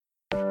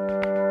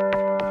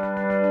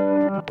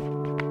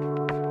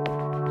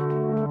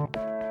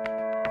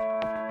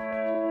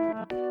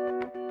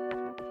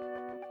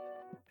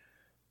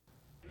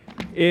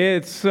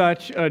It's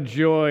such a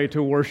joy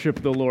to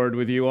worship the Lord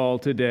with you all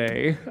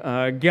today.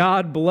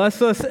 God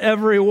bless us,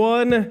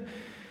 everyone,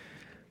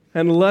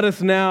 and let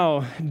us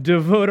now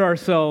devote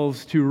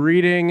ourselves to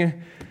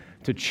reading,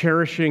 to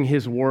cherishing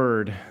His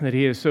Word that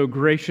He has so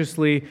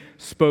graciously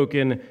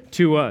spoken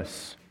to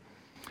us.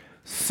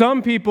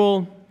 Some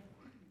people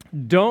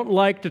don't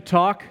like to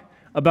talk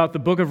about the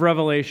book of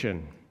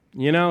Revelation.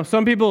 You know,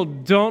 some people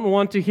don't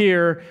want to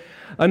hear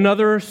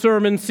another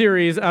sermon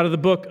series out of the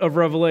book of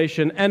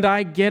Revelation, and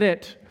I get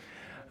it.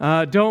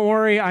 Don't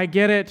worry, I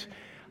get it.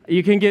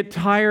 You can get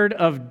tired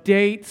of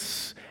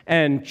dates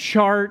and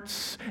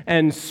charts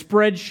and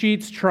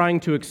spreadsheets trying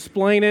to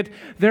explain it.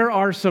 There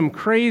are some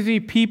crazy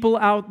people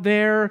out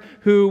there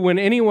who, when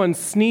anyone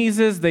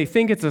sneezes, they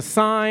think it's a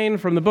sign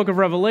from the book of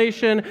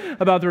Revelation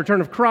about the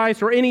return of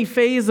Christ, or any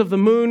phase of the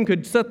moon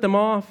could set them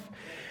off.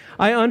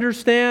 I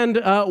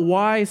understand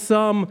why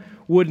some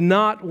would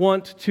not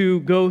want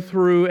to go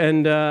through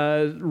and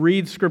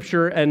read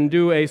Scripture and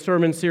do a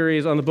sermon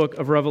series on the book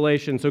of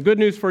Revelation. So good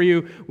news for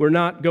you, we're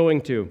not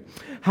going to.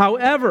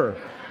 However,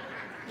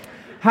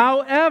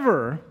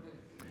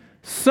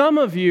 some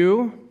of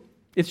you,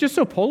 it's just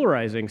so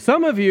polarizing.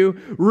 Some of you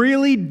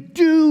really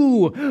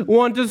do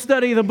want to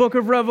study the book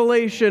of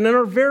Revelation and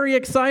are very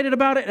excited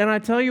about it. And I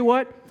tell you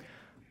what,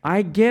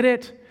 I get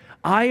it.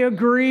 I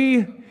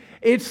agree.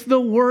 It's the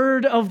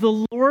word of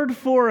the Lord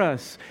for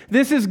us.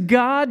 This is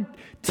God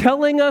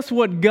telling us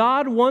what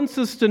God wants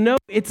us to know.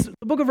 The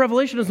book of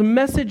Revelation is a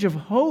message of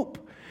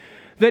hope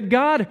that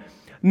God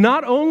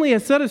not only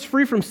has set us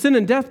free from sin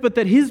and death, but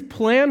that His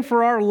plan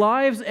for our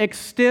lives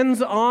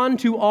extends on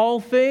to all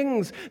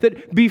things.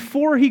 That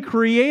before He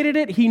created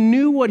it, He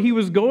knew what He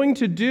was going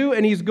to do,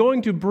 and He's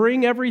going to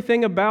bring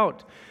everything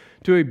about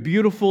to a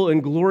beautiful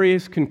and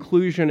glorious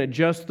conclusion at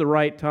just the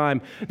right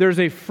time. There's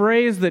a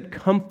phrase that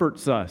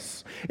comforts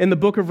us. In the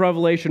book of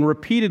Revelation,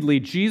 repeatedly,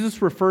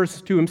 Jesus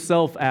refers to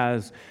Himself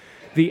as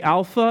the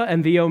Alpha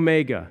and the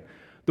Omega.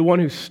 The one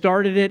who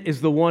started it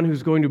is the one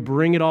who's going to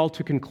bring it all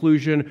to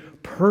conclusion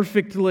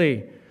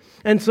perfectly.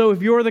 And so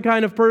if you're the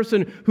kind of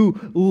person who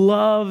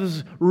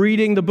loves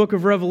reading the book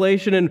of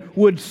Revelation and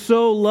would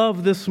so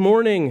love this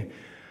morning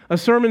a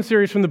sermon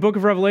series from the book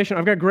of Revelation,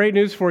 I've got great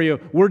news for you.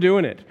 We're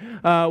doing it.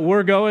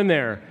 We're going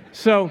there.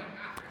 So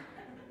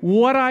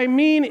what I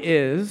mean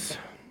is,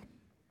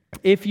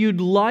 if you'd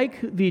like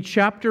the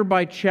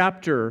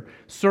chapter-by-chapter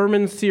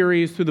sermon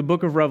series through the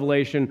book of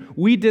Revelation,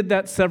 we did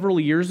that several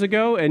years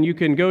ago, and you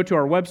can go to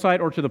our website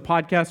or to the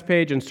podcast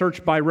page and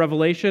search by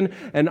Revelation,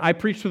 and I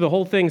preached through the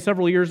whole thing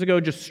several years ago,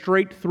 just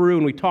straight through,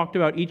 and we talked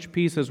about each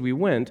piece as we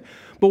went.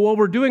 But what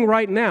we're doing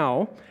right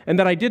now, and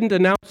that I didn't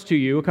announce to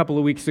you a couple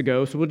of weeks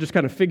ago, so we'll just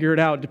kind of figure it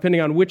out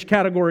depending on which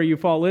category you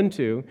fall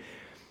into,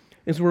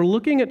 is we're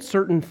looking at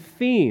certain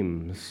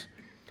themes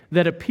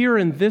that appear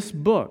in this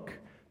book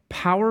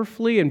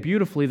powerfully and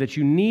beautifully that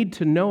you need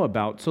to know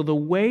about. So the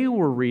way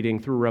we're reading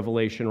through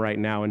Revelation right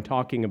now and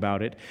talking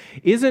about it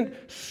isn't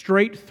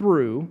straight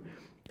through,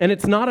 and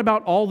it's not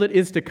about all that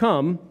is to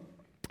come,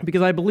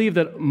 because I believe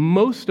that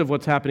most of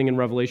what's happening in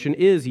Revelation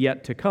is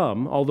yet to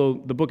come,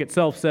 although the book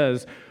itself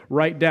says,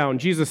 write down.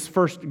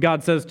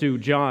 God says to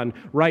John,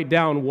 write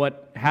down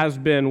what has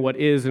been, what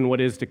is, and what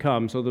is to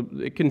come. So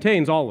it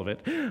contains all of it,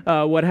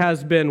 what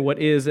has been, what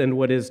is, and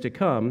what is to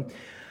come.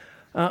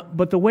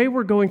 But the way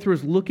we're going through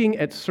is looking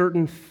at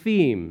certain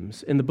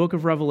themes in the book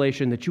of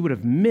Revelation that you would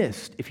have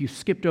missed if you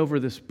skipped over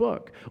this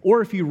book,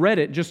 or if you read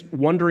it just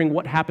wondering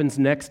what happens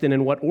next and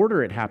in what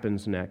order it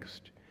happens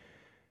next.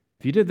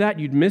 If you did that,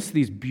 you'd miss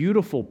these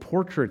beautiful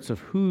portraits of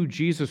who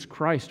Jesus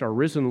Christ, our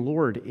risen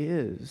Lord,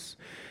 is.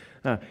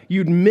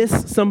 You'd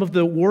miss some of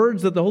the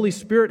words that the Holy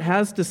Spirit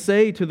has to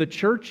say to the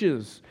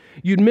churches.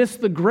 You'd miss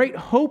the great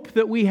hope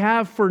that we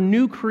have for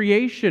new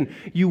creation.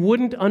 You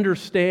wouldn't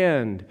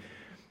understand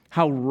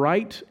how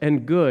right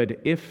and good,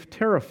 if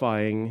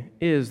terrifying,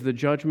 is the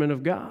judgment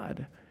of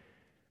God.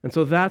 And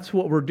so that's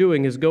what we're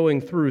doing, is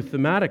going through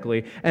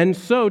thematically. And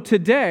so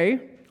today,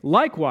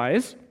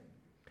 likewise,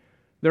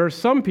 there are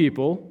some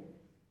people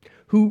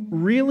who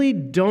really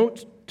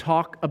don't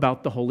talk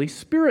about the Holy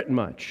Spirit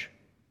much.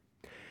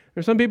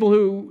 There's some people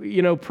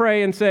who,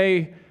 pray and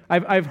say,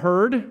 I've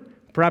heard,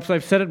 perhaps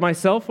I've said it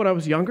myself when I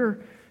was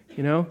younger,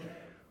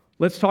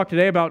 let's talk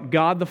today about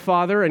God the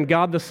Father and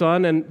God the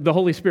Son and the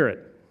Holy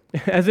Spirit.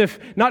 As if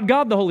not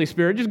God the Holy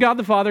Spirit, just God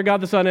the Father, God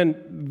the Son, and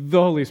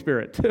the Holy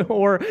Spirit.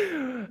 Or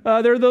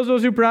there are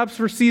those who perhaps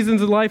for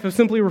seasons in life have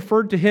simply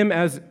referred to Him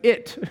as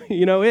it,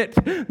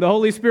 the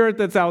Holy Spirit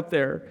that's out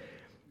there.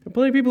 There are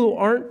plenty of people who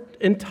aren't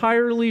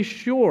entirely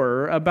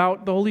sure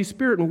about the Holy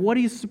Spirit and what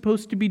He's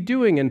supposed to be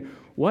doing and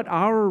what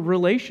our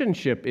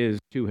relationship is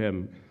to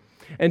Him.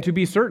 And to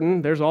be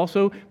certain, there's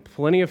also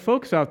plenty of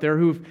folks out there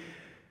who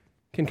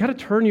can kind of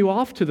turn you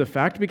off to the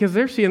fact because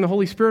they're seeing the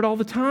Holy Spirit all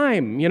the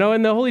time,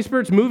 and the Holy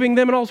Spirit's moving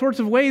them in all sorts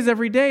of ways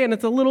every day, and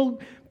it's a little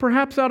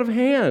perhaps out of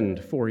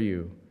hand for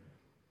you.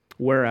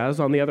 Whereas,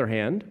 on the other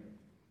hand,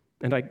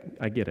 and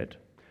I get it,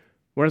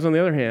 whereas on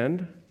the other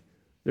hand,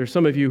 there's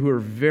some of you who are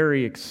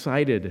very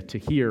excited to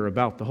hear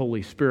about the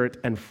Holy Spirit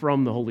and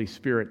from the Holy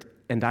Spirit,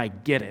 and I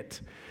get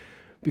it.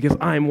 because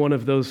I'm one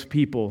of those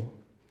people.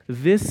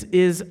 This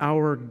is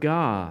our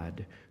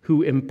God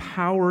who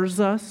empowers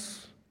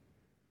us,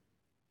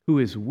 who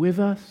is with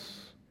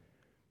us,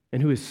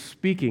 and who is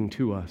speaking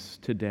to us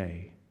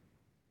today.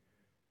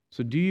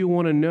 So do you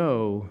want to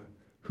know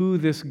who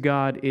this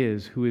God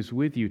is who is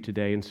with you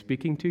today and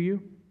speaking to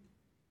you?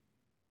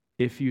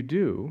 If you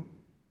do,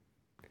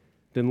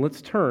 then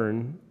let's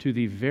turn to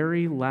the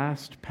very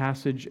last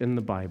passage in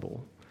the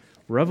Bible,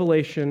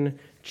 Revelation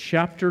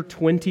chapter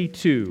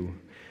 22.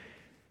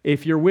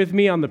 If you're with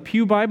me on the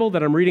Pew Bible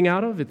that I'm reading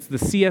out of, it's the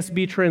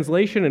CSB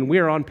translation, and we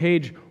are on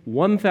page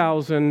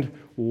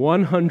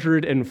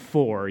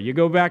 1104. You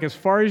go back as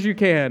far as you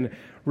can,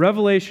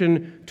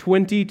 Revelation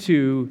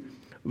 22,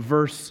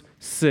 verse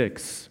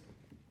 6.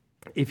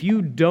 If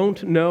you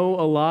don't know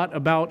a lot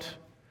about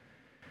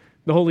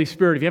the Holy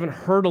Spirit, if you haven't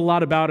heard a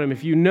lot about Him,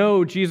 if you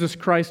know Jesus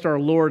Christ our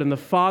Lord and the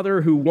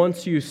Father who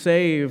wants you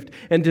saved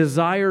and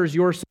desires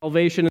your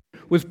salvation,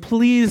 was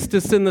pleased to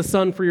send the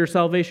Son for your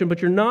salvation,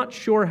 but you're not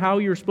sure how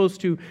you're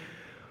supposed to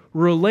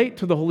relate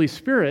to the Holy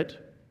Spirit,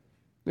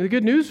 the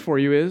good news for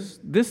you is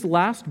this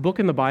last book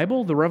in the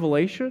Bible, the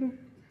Revelation,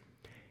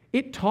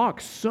 it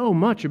talks so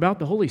much about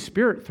the Holy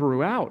Spirit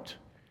throughout.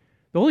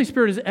 The Holy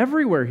Spirit is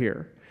everywhere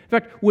here. In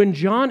fact, when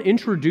John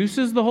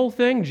introduces the whole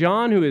thing,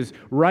 John, who is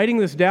writing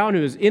this down,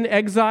 who is in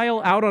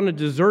exile out on a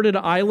deserted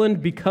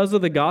island because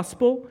of the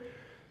gospel,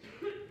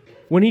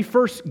 when he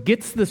first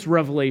gets this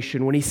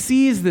revelation, when he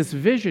sees this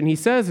vision, he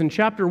says in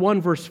chapter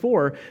 1, verse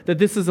 4, that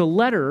this is a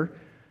letter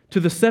to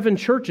the 7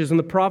 churches in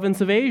the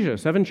province of Asia,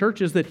 7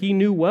 churches that he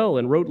knew well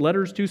and wrote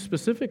letters to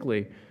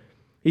specifically.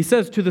 He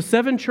says, to the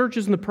 7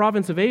 churches in the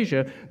province of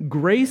Asia,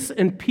 grace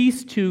and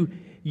peace to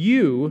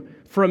you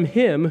from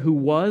Him who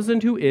was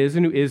and who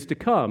is to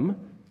come,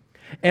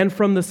 and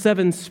from the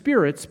 7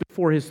 spirits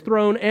before His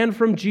throne, and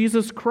from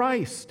Jesus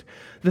Christ,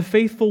 the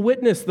faithful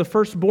witness, the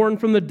firstborn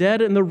from the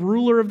dead, and the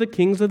ruler of the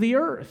kings of the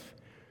earth.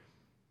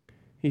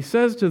 He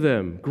says to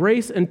them,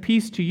 grace and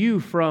peace to you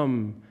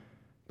from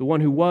the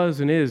one who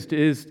was and is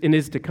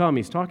to come.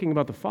 He's talking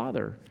about the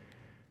Father.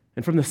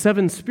 And from the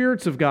 7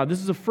 spirits of God.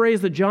 This is a phrase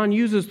that John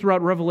uses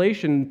throughout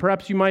Revelation.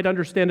 Perhaps you might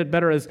understand it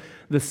better as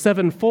the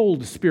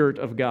 7-fold Spirit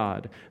of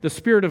God. The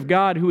Spirit of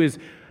God who is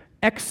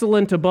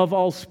excellent above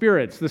all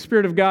spirits. The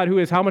Spirit of God who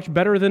is how much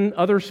better than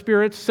other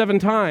spirits? 7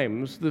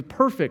 times. The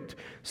perfect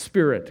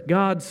Spirit,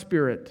 God's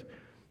Spirit.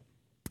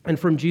 And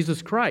from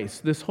Jesus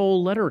Christ, this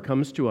whole letter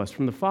comes to us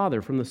from the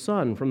Father, from the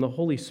Son, from the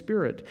Holy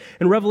Spirit.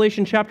 In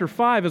Revelation chapter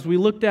 5, as we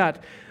looked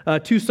at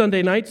 2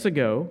 Sunday nights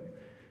ago,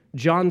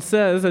 John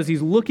says, as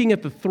he's looking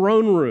at the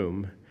throne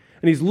room,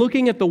 and he's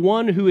looking at the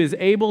one who is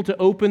able to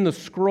open the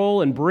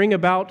scroll and bring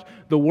about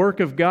the work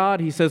of God,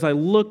 he says, I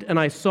looked and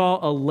I saw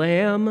a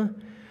lamb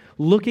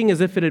looking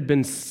as if it had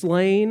been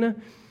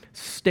slain,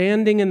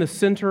 standing in the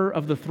center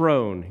of the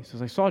throne. He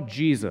says, I saw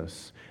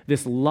Jesus,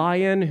 this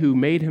lion who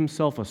made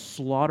himself a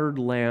slaughtered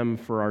lamb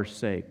for our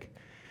sake.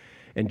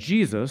 And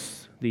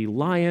Jesus, the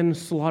lion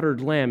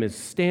slaughtered lamb, is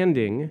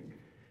standing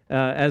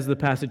as the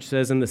passage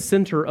says, in the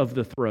center of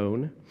the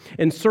throne,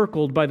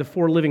 encircled by the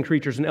 4 living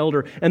creatures and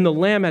elder. And the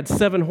Lamb had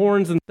 7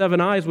 horns and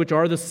 7 eyes, which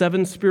are the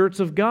 7 spirits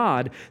of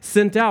God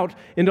sent out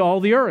into all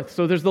the earth.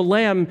 So there's the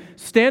Lamb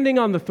standing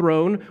on the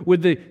throne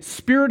with the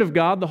Spirit of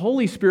God, the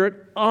Holy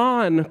Spirit,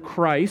 on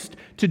Christ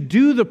to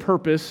do the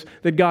purpose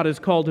that God has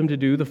called him to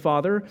do, the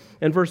Father.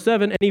 And verse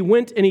 7, and he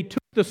went and he took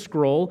the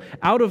scroll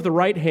out of the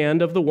right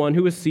hand of the one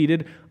who is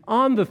seated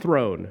on the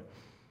throne.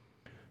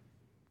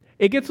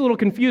 It gets a little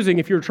confusing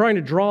if you're trying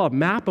to draw a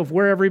map of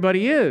where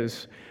everybody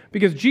is,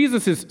 because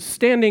Jesus is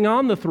standing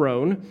on the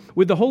throne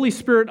with the Holy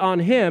Spirit on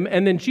him,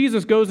 and then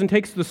Jesus goes and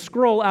takes the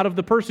scroll out of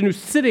the person who's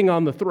sitting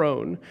on the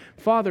throne.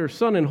 Father,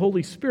 Son, and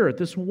Holy Spirit,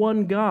 this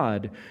one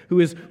God who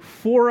is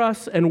for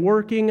us and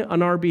working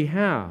on our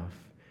behalf.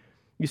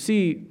 You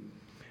see,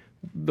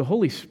 the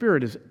Holy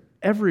Spirit is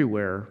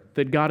everywhere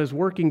that God is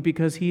working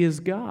because He is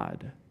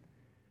God.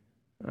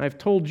 I've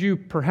told you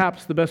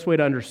perhaps the best way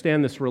to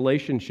understand this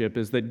relationship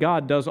is that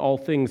God does all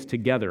things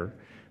together.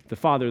 The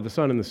Father, the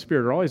Son, and the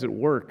Spirit are always at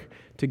work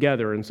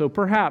together. And so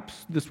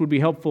perhaps this would be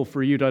helpful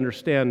for you to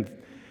understand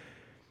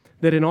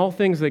that in all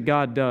things that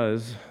God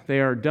does,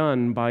 they are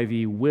done by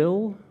the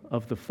will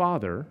of the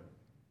Father,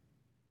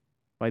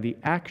 by the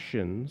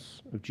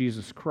actions of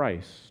Jesus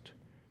Christ,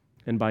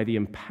 and by the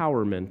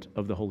empowerment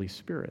of the Holy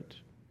Spirit.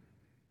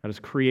 How does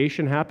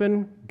creation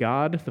happen?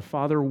 God, the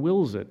Father,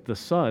 wills it. The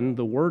Son,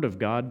 the Word of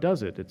God,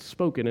 does it. It's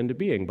spoken into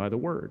being by the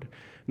Word.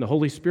 And the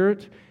Holy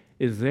Spirit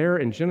is there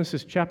in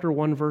Genesis chapter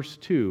 1, verse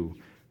 2,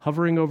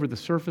 hovering over the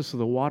surface of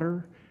the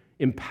water,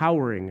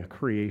 empowering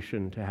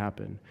creation to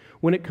happen.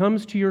 When it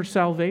comes to your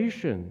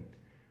salvation,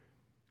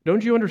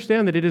 don't you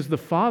understand that it is the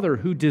Father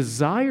who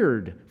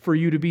desired for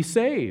you to be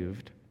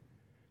saved?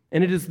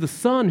 And it is the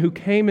Son who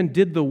came and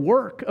did the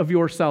work of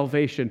your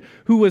salvation,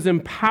 who was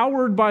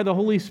empowered by the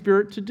Holy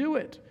Spirit to do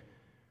it.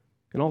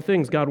 In all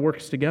things, God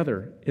works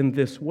together in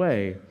this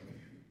way.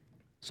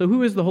 So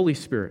who is the Holy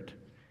Spirit?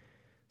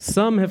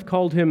 Some have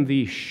called him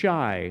the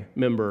shy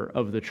member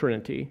of the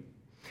Trinity.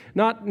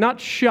 Not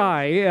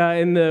shy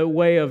in the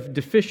way of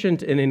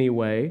deficient in any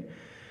way,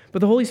 but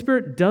the Holy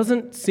Spirit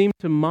doesn't seem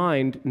to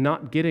mind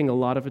not getting a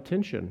lot of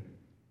attention.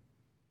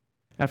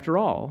 After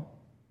all,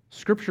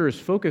 Scripture is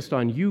focused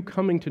on you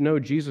coming to know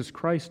Jesus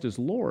Christ as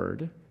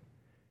Lord.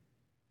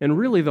 And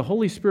really, the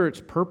Holy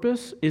Spirit's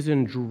purpose is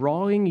in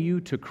drawing you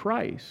to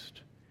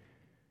Christ.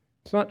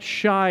 It's not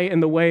shy in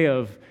the way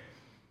of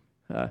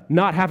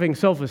not having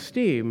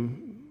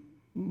self-esteem,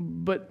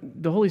 but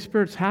the Holy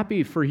Spirit's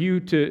happy for you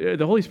to,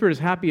 the Holy Spirit is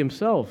happy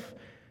himself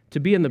to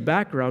be in the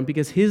background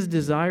because his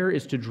desire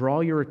is to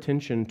draw your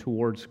attention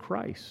towards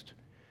Christ,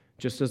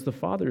 just as the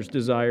Father's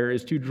desire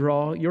is to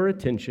draw your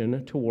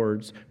attention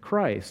towards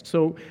Christ.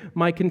 So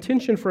my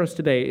contention for us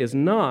today is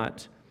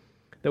not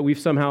that we've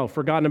somehow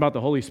forgotten about the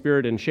Holy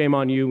Spirit and shame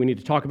on you, we need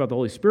to talk about the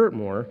Holy Spirit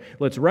more.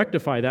 Let's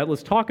rectify that.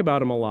 Let's talk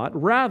about him a lot.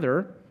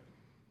 Rather,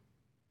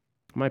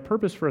 my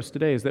purpose for us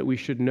today is that we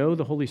should know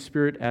the Holy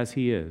Spirit as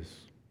he is,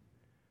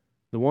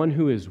 the one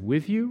who is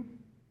with you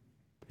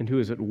and who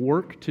is at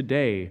work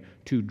today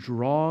to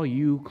draw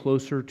you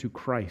closer to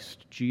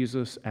Christ,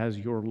 Jesus as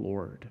your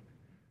Lord.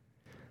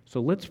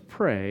 So let's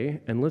pray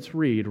and let's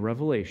read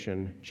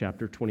Revelation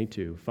chapter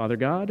 22. Father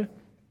God,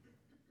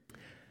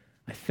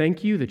 I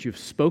thank you that you've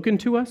spoken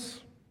to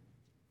us.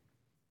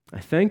 I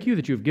thank you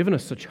that you've given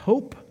us such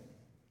hope.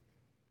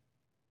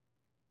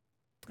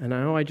 And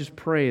now I just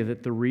pray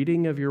that the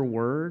reading of your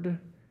word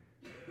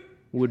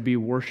would be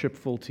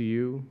worshipful to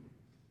you,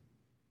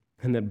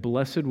 and that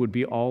blessed would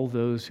be all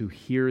those who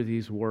hear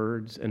these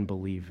words and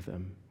believe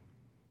them.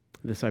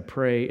 This I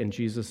pray in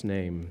Jesus'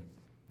 name.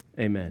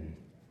 Amen.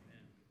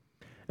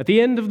 At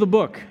the end of the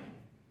book,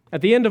 at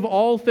the end of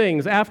all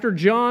things, after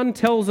John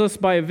tells us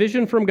by a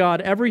vision from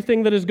God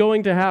everything that is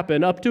going to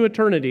happen up to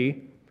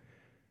eternity,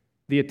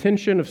 the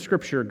attention of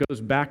Scripture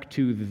goes back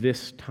to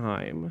this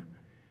time.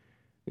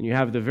 And you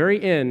have the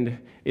very end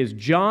is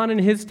John in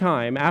his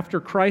time, after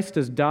Christ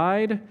has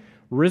died,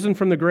 risen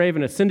from the grave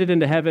and ascended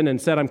into heaven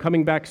and said, I'm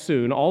coming back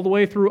soon, all the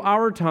way through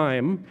our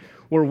time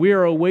where we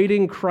are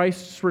awaiting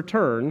Christ's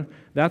return.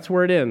 That's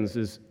where it ends,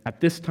 is at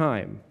this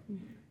time.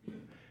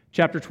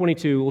 Chapter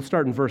 22, we'll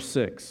start in verse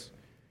 6.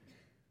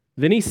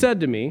 Then he said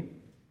to me,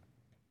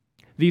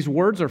 these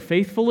words are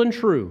faithful and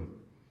true.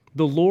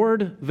 The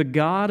Lord, the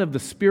God of the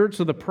spirits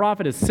of the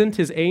prophet, has sent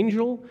his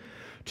angel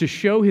to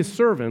show his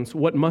servants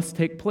what must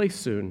take place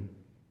soon.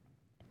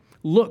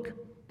 Look,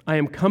 I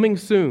am coming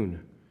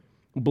soon.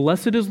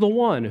 Blessed is the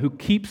one who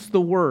keeps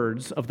the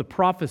words of the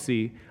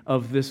prophecy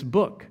of this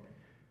book.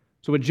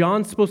 So what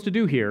John's supposed to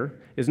do here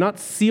is not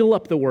seal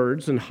up the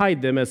words and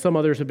hide them as some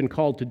others have been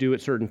called to do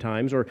at certain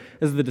times, or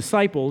as the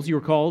disciples, you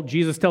recall,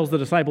 Jesus tells the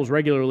disciples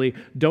regularly,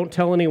 don't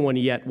tell anyone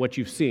yet what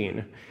you've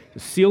seen.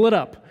 Seal it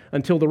up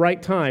until the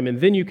right time, and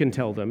then you can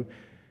tell them.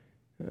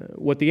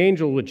 What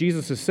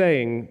Jesus is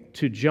saying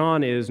to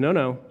John is,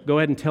 no, go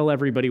ahead and tell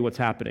everybody what's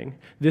happening.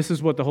 This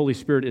is what the Holy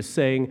Spirit is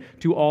saying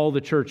to all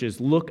the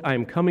churches. Look, I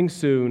am coming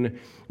soon.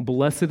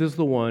 Blessed is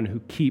the one who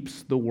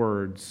keeps the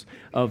words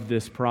of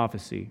this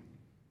prophecy.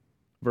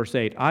 Verse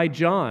 8, I,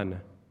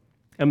 John,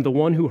 am the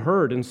one who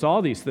heard and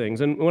saw these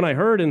things. And when I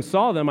heard and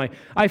saw them,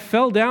 I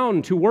fell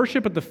down to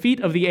worship at the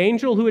feet of the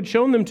angel who had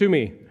shown them to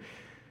me.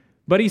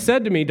 But he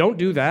said to me, don't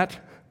do that.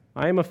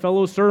 I am a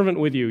fellow servant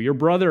with you, your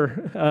brothers,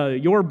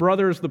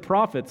 the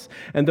prophets,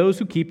 and those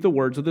who keep the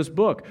words of this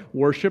book.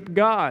 Worship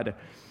God.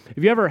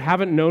 If you ever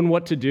haven't known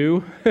what to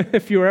do,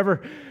 if you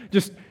ever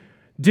just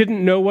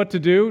didn't know what to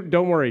do,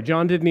 don't worry,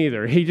 John didn't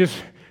either. He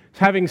just,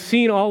 having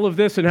seen all of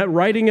this and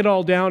writing it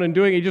all down and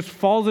doing it, he just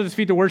falls at his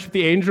feet to worship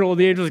the angel, and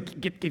the angel's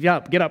like,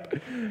 get up.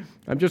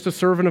 I'm just a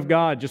servant of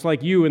God, just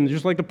like you, and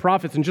just like the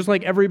prophets, and just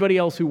like everybody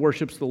else who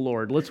worships the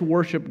Lord. Let's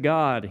worship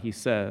God, he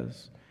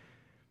says.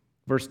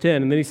 Verse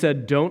 10, and then he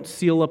said, don't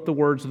seal up the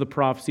words of the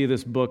prophecy of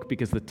this book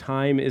because the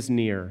time is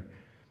near.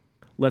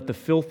 Let the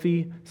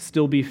filthy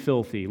still be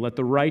filthy. Let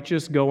the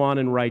righteous go on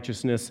in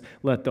righteousness.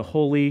 Let the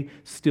holy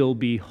still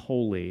be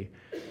holy.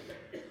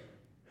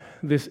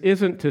 This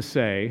isn't to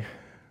say,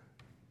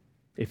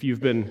 if you've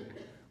been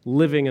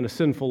living in a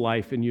sinful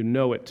life and you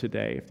know it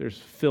today, if there's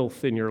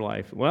filth in your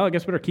life, well, I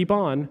guess we better keep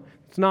on.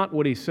 It's not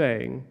what he's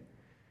saying.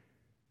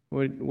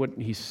 What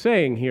he's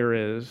saying here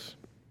is,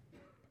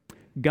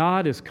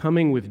 God is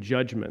coming with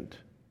judgment.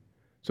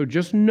 So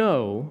just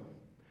know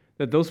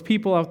that those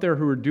people out there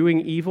who are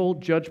doing evil,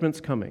 judgment's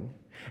coming.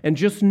 And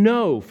just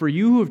know, for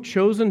you who have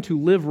chosen to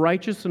live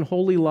righteous and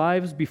holy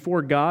lives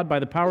before God by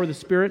the power of the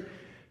Spirit,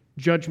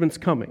 judgment's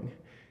coming.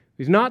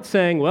 He's not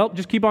saying, well,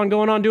 just keep on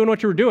going on doing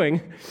what you were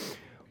doing.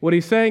 What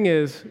he's saying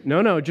is,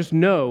 no, just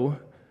know,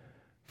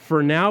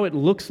 for now it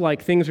looks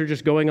like things are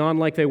just going on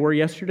like they were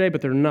yesterday, but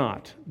they're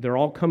not. They're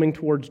all coming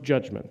towards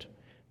judgment.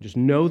 Just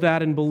know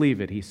that and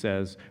believe it, he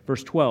says.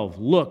 Verse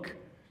 12, look,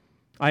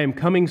 I am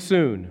coming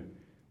soon.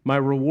 My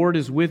reward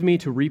is with me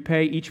to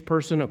repay each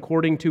person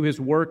according to his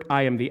work.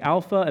 I am the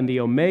Alpha and the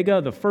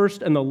Omega, the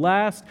first and the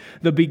last,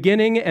 the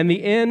beginning and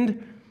the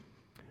end.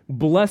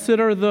 Blessed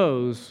are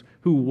those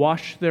who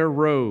wash their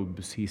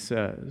robes, he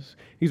says.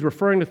 He's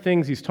referring to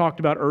things he's talked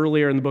about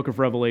earlier in the book of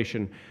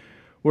Revelation,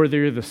 where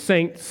they're the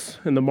saints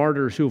and the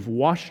martyrs who have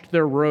washed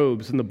their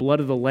robes in the blood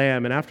of the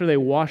Lamb. And after they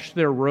wash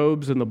their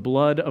robes in the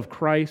blood of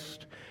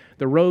Christ,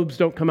 the robes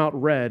don't come out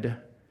red.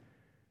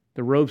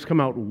 The robes come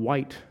out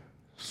white,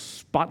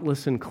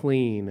 spotless and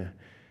clean.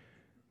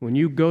 When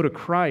you go to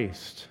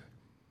Christ,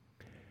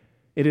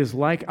 it is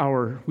like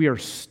we are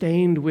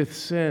stained with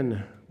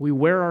sin. We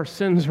wear our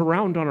sins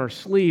around on our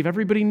sleeve.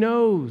 Everybody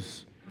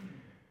knows.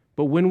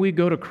 But when we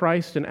go to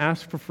Christ and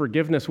ask for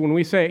forgiveness, when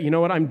we say, you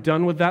know what, I'm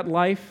done with that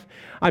life,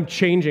 I'm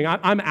changing,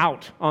 I'm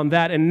out on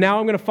that, and now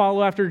I'm going to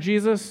follow after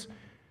Jesus,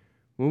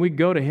 when we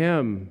go to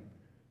Him,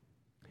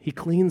 He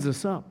cleans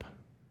us up.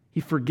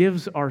 He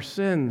forgives our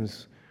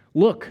sins.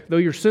 Look, though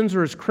your sins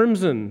are as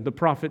crimson, the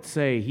prophets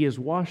say, He has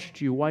washed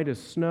you white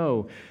as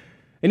snow.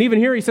 And even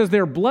here he says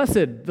they're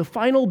blessed, the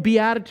final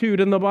beatitude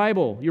in the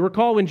Bible. You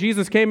recall when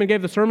Jesus came and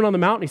gave the Sermon on the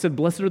Mount, He said,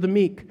 blessed are the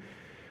meek,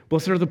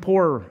 blessed are the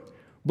poor,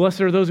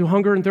 blessed are those who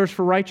hunger and thirst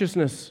for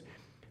righteousness.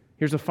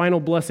 Here's a final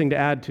blessing to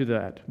add to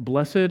that.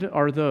 Blessed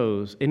are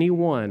those,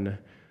 anyone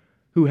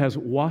who has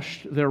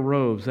washed their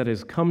robes, that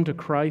has come to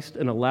Christ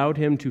and allowed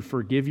Him to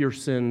forgive your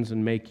sins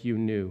and make you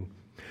new.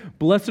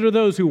 Blessed are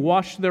those who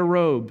wash their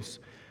robes,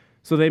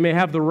 so they may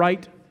have the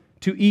right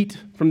to eat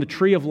from the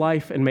tree of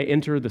life and may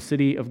enter the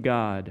city of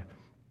God.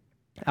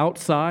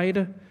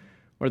 Outside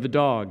are the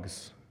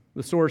dogs,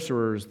 the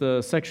sorcerers,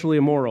 the sexually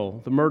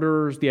immoral, the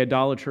murderers, the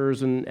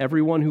idolaters, and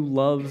everyone who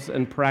loves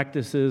and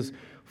practices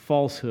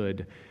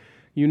falsehood.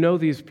 You know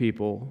these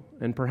people,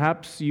 and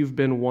perhaps you've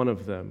been one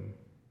of them.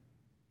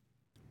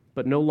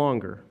 But no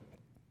longer.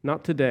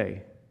 Not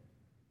today.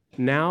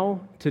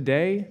 Now,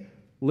 today,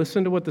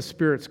 listen to what the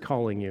Spirit's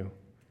calling you.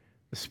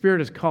 The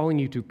Spirit is calling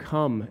you to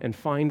come and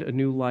find a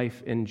new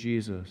life in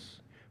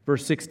Jesus.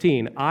 Verse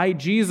 16, I,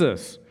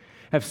 Jesus,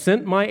 have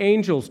sent my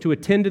angels to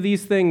attend to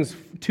these things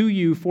to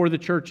you for the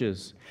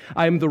churches.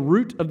 I am the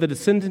root of the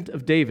descendant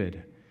of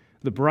David,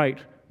 the bright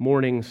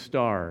morning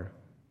star.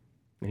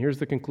 And here's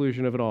the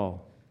conclusion of it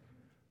all.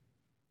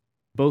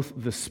 Both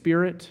the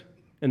Spirit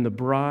and the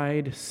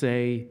bride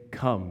say,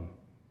 come.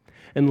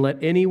 And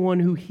let anyone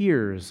who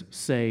hears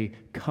say,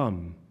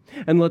 come.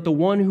 And let the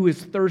one who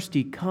is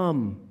thirsty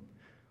come.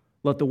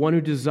 Let the one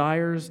who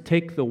desires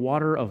take the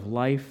water of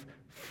life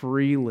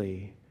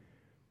freely.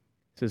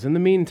 It says, in the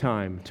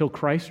meantime, till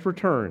Christ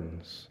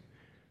returns,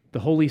 the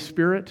Holy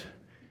Spirit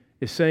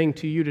is saying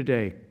to you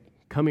today,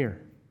 come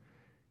here,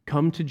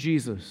 come to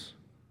Jesus.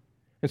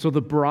 And so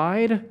the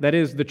bride, that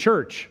is the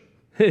church,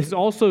 is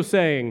also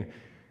saying,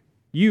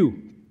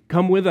 you,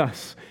 come with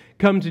us,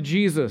 come to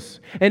Jesus.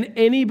 And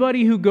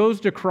anybody who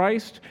goes to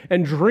Christ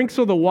and drinks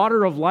of the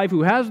water of life,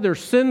 who has their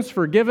sins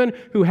forgiven,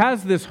 who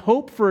has this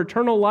hope for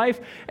eternal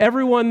life,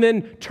 everyone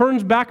then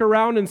turns back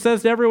around and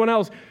says to everyone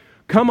else,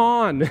 come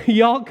on,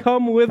 y'all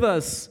come with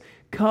us.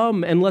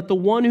 Come and let the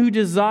one who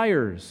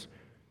desires.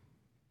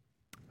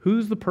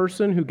 Who's the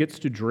person who gets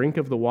to drink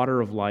of the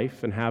water of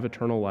life and have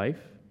eternal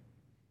life?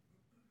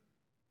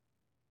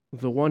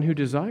 The one who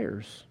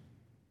desires.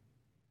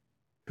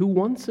 Who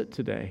wants it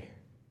today?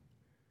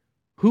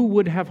 Who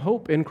would have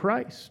hope in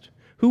Christ?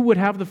 Who would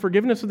have the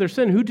forgiveness of their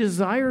sin? Who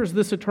desires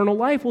this eternal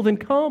life? Well, then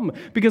come,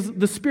 because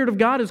the Spirit of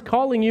God is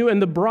calling you, and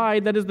the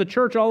bride, that is the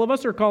church, all of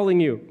us are calling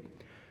you.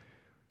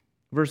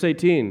 Verse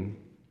 18,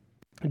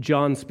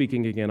 John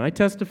speaking again. I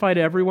testify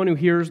to everyone who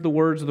hears the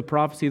words of the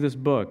prophecy of this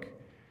book.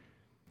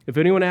 If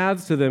anyone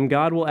adds to them,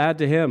 God will add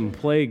to him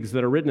plagues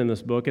that are written in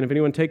this book. And if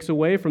anyone takes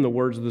away from the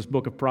words of this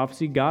book of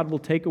prophecy, God will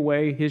take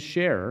away his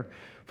share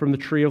from the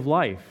tree of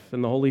life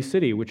and the holy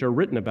city, which are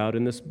written about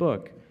in this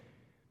book.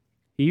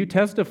 He who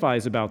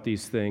testifies about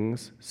these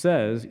things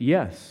says,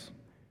 yes,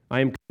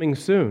 I am coming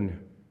soon.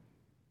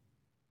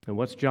 And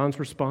what's John's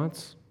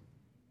response?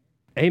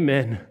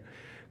 Amen.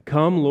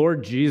 Come,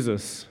 Lord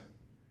Jesus.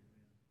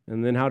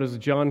 And then how does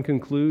John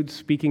conclude,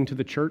 speaking to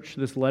the church,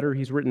 this letter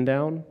he's written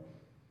down?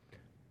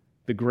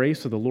 The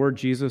grace of the Lord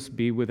Jesus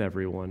be with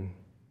everyone.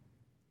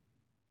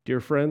 Dear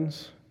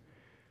friends,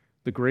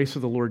 the grace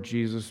of the Lord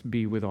Jesus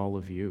be with all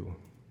of you.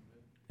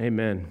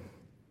 Amen.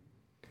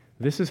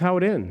 This is how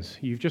it ends.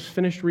 You've just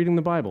finished reading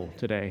the Bible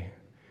today.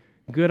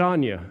 Good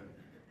on you.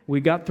 We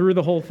got through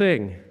the whole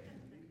thing.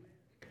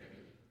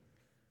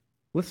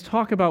 Let's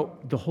talk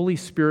about the Holy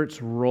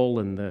Spirit's role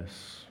in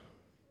this.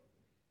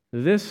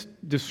 This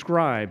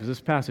describes,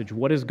 this passage,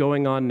 what is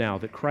going on now,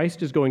 that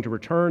Christ is going to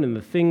return and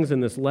the things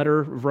in this letter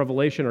of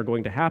Revelation are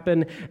going to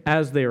happen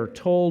as they are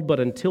told. But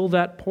until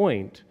that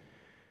point,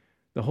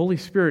 the Holy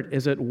Spirit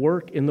is at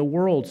work in the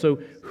world. So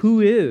who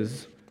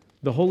is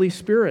the Holy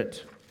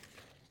Spirit?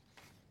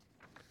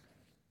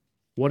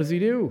 What does he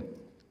do?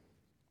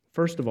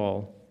 First of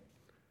all,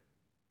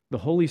 the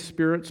Holy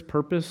Spirit's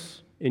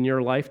purpose in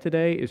your life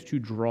today is to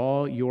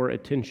draw your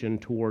attention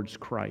towards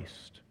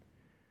Christ.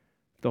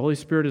 If the Holy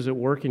Spirit is at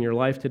work in your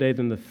life today,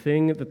 then the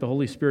thing that the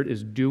Holy Spirit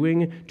is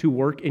doing to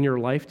work in your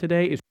life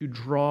today is to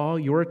draw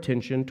your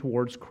attention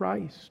towards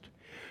Christ.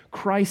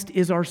 Christ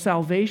is our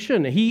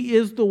salvation. He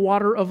is the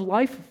water of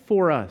life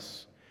for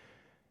us.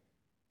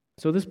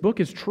 So this book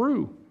is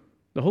true.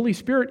 The Holy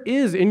Spirit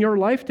is in your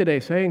life today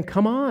saying,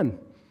 come on.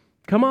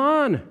 Come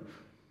on,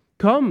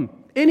 come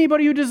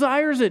Anybody who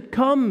desires it,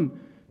 come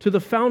to the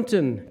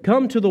fountain.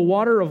 Come to the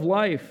water of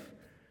life.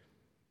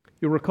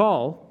 You'll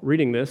recall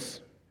reading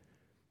this,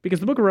 because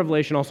the book of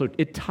Revelation also,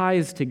 it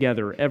ties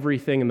together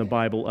everything in the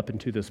Bible up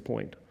until this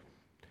point.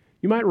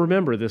 You might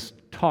remember this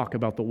talk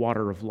about the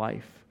water of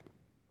life.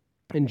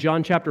 In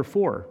John chapter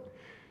 4,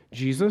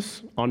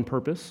 Jesus, on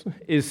purpose,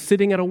 is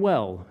sitting at a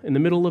well in the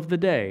middle of the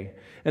day,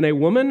 and a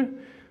woman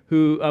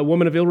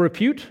of ill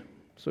repute,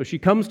 so she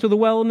comes to the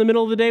well in the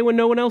middle of the day when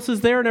no one else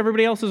is there and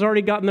everybody else has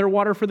already gotten their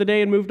water for the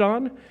day and moved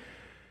on.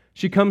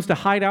 She comes to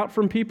hide out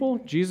from people.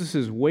 Jesus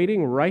is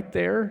waiting right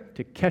there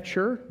to catch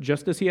her,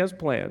 just as he has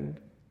planned.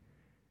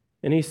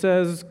 And he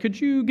says,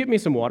 "Could you get me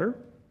some water?"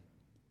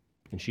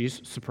 And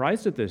she's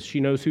surprised at this. She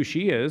knows who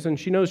she is, and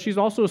she knows she's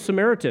also a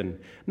Samaritan,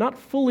 not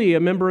fully a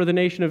member of the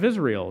nation of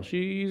Israel.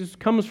 She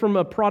comes from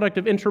a product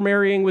of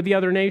intermarrying with the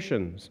other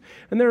nations,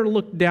 and they're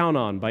looked down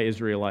on by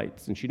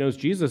Israelites. And she knows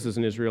Jesus is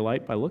an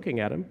Israelite by looking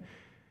at him.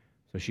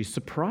 So she's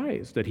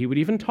surprised that he would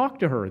even talk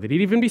to her, that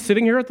he'd even be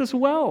sitting here at this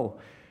well.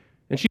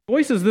 And she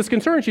voices this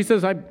concern. She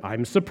says,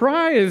 I'm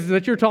surprised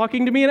that you're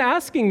talking to me and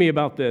asking me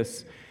about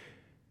this.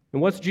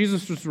 And what's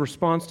Jesus'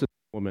 response to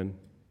the woman?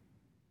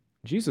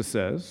 Jesus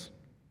says,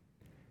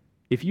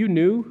 "If you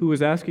knew who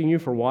was asking you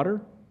for water,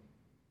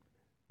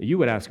 you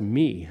would ask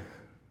me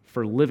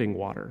for living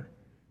water,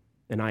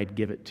 and I'd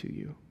give it to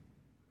you."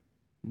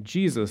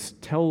 Jesus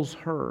tells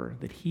her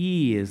that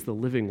he is the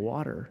living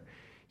water.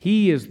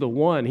 He is the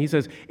one. He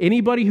says,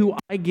 anybody who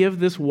I give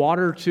this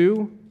water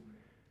to,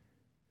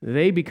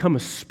 they become a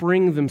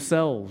spring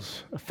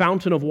themselves. A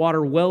fountain of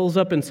water wells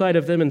up inside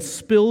of them and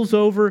spills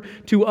over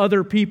to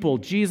other people.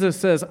 Jesus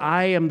says,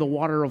 I am the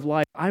water of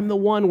life. I'm the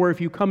one where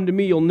if you come to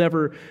me, you'll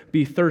never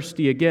be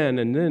thirsty again.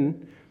 And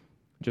then,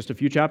 just a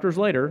few chapters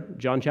later,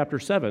 John chapter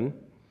 7,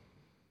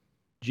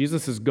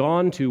 Jesus has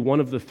gone to one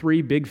of the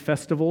 3 big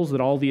festivals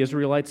that all the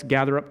Israelites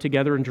gather up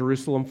together in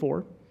Jerusalem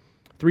for.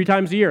 3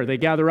 times a year, they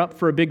gather up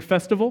for a big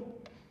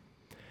festival.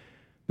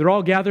 They're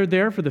all gathered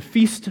there for the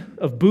Feast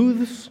of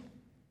Booths.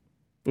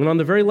 And on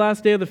the very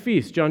last day of the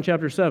feast, John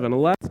chapter 7, the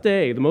last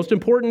day, the most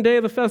important day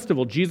of the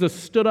festival, Jesus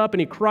stood up and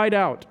he cried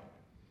out,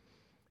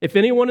 "If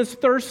anyone is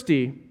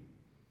thirsty,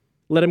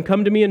 let him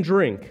come to me and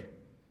drink.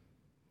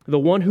 The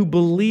one who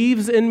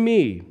believes in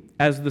me,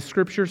 as the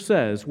scripture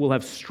says, will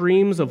have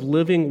streams of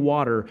living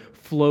water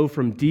flow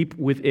from deep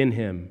within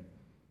him."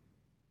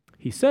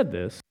 He said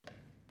this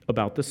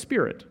about the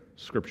Spirit,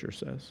 scripture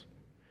says.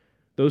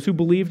 Those who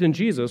believed in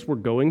Jesus were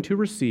going to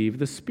receive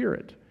the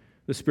Spirit.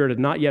 The Spirit had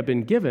not yet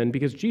been given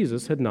because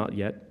Jesus had not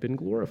yet been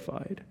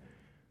glorified.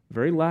 The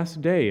very last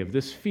day of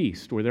this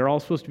feast, where they're all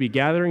supposed to be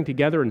gathering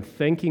together and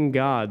thanking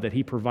God that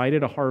he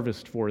provided a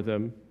harvest for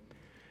them,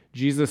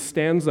 Jesus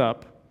stands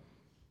up,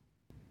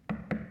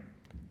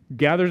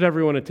 gathers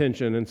everyone's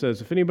attention, and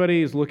says, if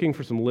anybody is looking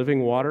for some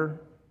living water,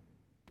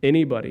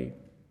 anybody,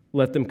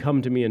 let them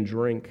come to me and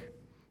drink.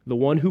 The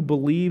one who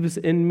believes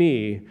in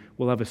me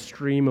will have a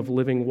stream of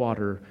living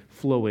water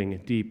flowing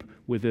deep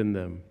within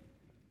them.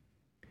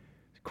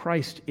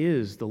 Christ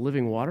is the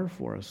living water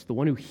for us, the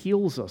one who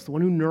heals us, the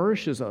one who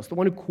nourishes us, the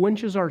one who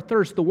quenches our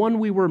thirst, the one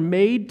we were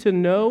made to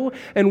know,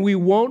 and we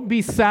won't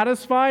be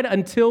satisfied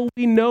until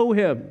we know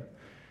him.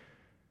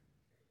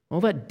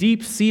 All that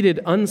deep-seated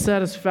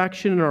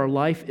unsatisfaction in our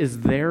life is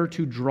there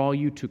to draw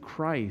you to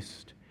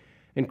Christ.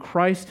 And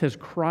Christ has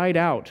cried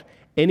out,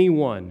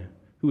 anyone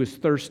who is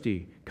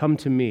thirsty, come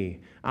to me.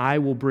 I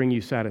will bring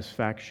you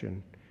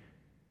satisfaction.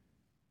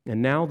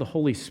 And now the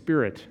Holy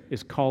Spirit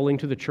is calling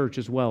to the church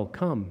as well,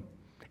 come.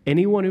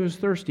 Anyone who is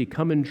thirsty,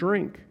 come and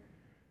drink.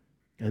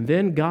 And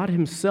then God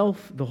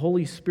himself, the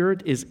Holy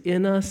Spirit, is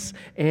in us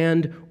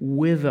and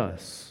with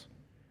us.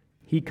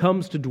 He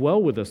comes to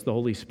dwell with us, the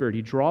Holy Spirit.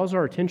 He draws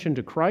our attention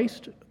to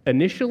Christ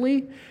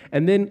initially,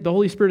 and then the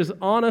Holy Spirit is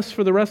on us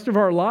for the rest of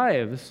our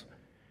lives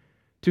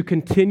to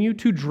continue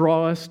to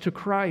draw us to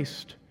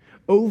Christ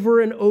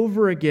over and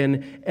over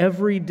again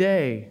every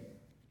day.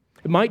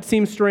 It might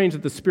seem strange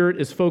that the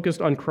Spirit is focused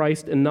on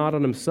Christ and not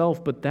on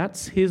himself, but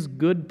that's his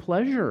good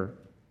pleasure.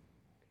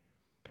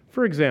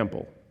 For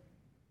example,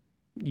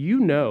 you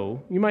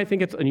might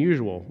think it's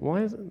unusual.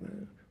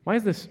 Why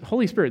is this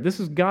Holy Spirit, this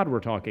is God we're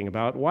talking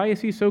about, why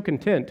is he so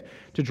content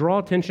to draw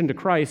attention to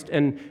Christ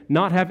and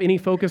not have any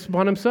focus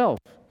upon himself?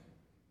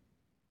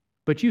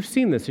 But you've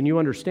seen this and you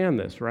understand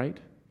this, right?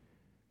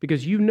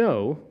 Because you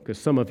know, because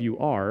some of you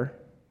are,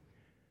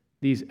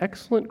 these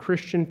excellent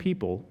Christian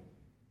people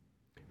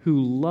who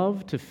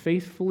love to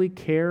faithfully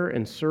care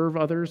and serve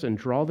others and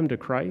draw them to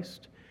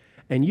Christ,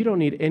 and you don't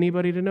need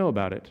anybody to know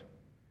about it.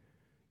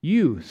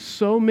 You,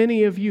 so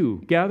many of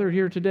you gathered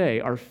here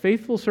today, are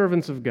faithful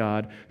servants of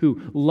God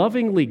who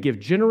lovingly give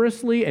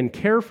generously and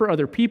care for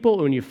other people.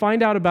 When you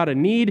find out about a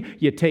need,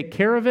 you take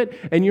care of it,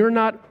 and you're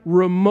not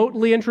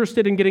remotely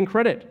interested in getting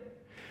credit.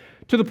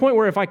 To the point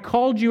where if I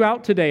called you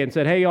out today and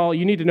said, hey, y'all,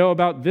 you need to know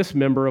about this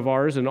member of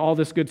ours and all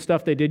this good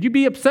stuff they did, you'd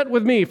be upset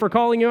with me for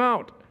calling you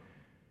out.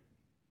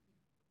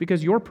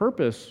 Because your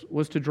purpose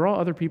was to draw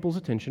other people's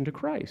attention to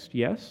Christ,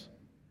 yes?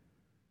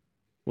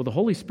 Well, the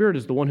Holy Spirit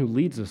is the one who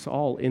leads us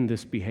all in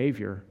this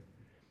behavior.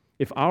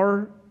 If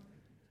our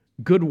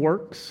good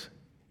works,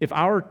 if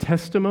our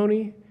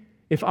testimony,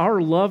 if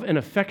our love and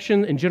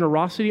affection and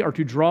generosity are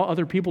to draw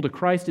other people to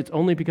Christ, it's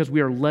only because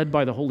we are led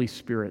by the Holy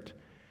Spirit.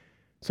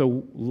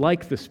 So,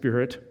 like the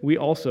Spirit, we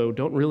also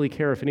don't really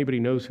care if anybody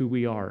knows who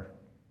we are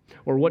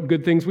or what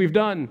good things we've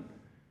done.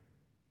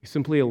 We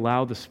simply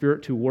allow the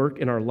Spirit to work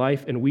in our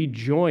life, and we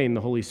join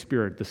the Holy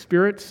Spirit. The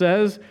Spirit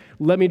says,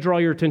 let me draw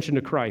your attention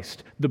to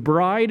Christ. The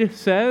bride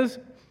says,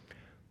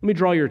 let me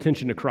draw your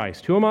attention to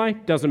Christ. Who am I?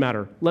 Doesn't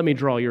matter. Let me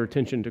draw your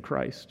attention to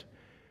Christ.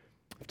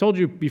 I've told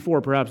you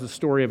before, perhaps, the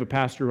story of a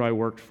pastor who I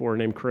worked for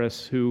named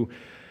Chris, who,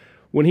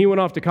 when he went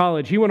off to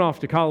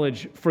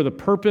college for the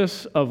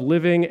purpose of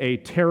living a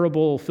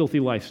terrible, filthy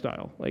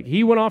lifestyle. Like,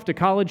 he went off to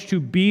college to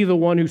be the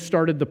one who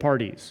started the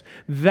parties.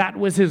 That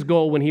was his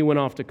goal when he went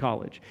off to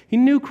college. He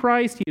knew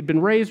Christ, he had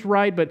been raised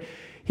right, but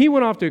he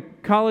went off to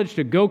college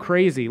to go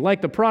crazy.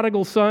 Like the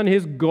prodigal son,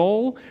 his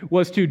goal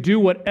was to do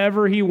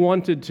whatever he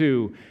wanted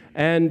to.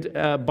 And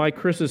by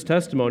Chris's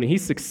testimony, he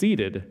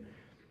succeeded.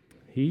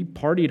 He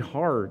partied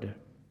hard.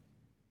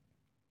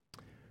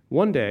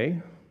 One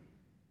day,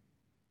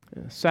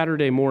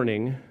 Saturday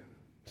lunchtime,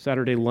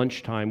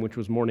 which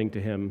was morning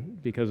to him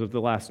because of the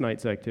last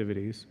night's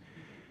activities,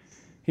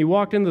 he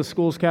walked into the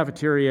school's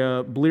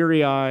cafeteria,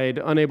 bleary-eyed,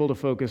 unable to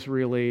focus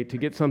really, to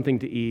get something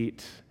to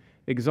eat,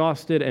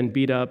 exhausted and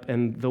beat up.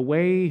 And the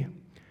way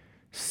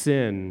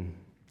sin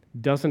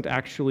doesn't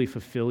actually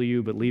fulfill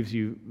you but leaves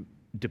you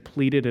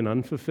depleted and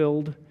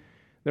unfulfilled,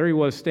 there he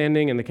was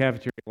standing in the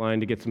cafeteria line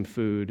to get some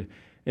food,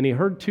 and he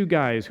heard two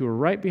guys who were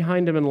right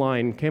behind him in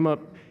line came up,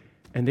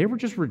 and they were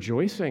just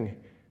rejoicing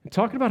and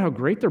talking about how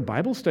great their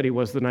Bible study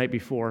was the night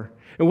before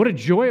and what a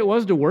joy it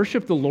was to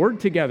worship the Lord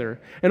together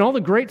and all the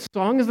great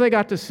songs they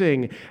got to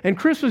sing. And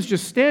Chris was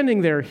just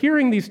standing there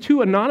hearing these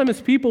two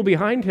anonymous people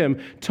behind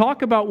him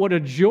talk about what a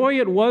joy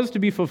it was to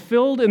be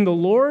fulfilled in the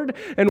Lord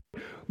and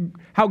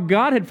how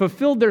God had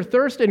fulfilled their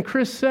thirst. And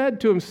Chris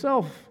said to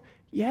himself,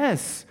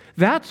 yes,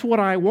 that's what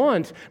I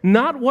want,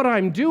 not what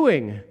I'm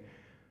doing.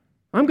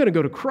 I'm going to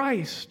go to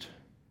Christ.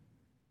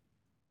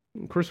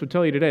 And Chris would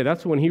tell you today,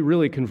 that's when he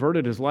really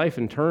converted his life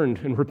and turned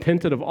and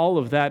repented of all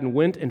of that and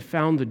went and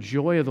found the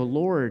joy of the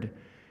Lord.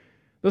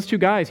 Those two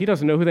guys, he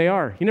doesn't know who they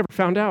are. He never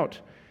found out.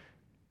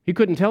 He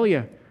couldn't tell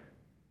you.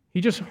 He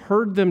just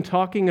heard them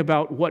talking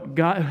about what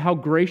God, how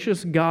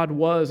gracious God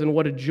was and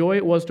what a joy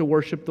it was to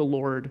worship the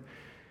Lord.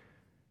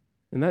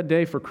 And that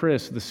day for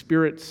Chris, the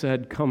Spirit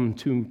said, come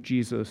to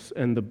Jesus.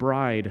 And the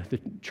bride, the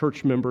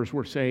church members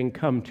were saying,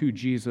 come to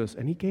Jesus.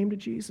 And he came to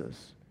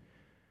Jesus.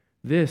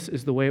 This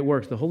is the way it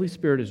works. The Holy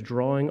Spirit is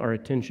drawing our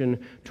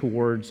attention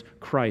towards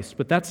Christ.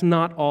 But that's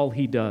not all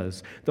he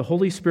does. The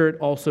Holy Spirit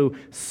also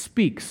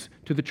speaks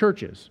to the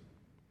churches.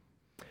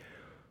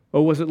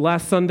 Oh, was it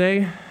last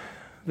Sunday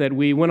that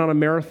we went on a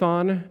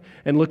marathon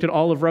and looked at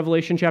all of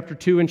Revelation chapter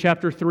 2 and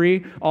chapter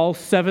 3, all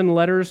 7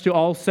 letters to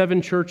all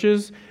 7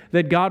 churches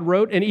that God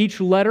wrote? And each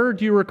letter,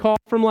 do you recall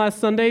from last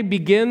Sunday,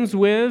 begins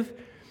with,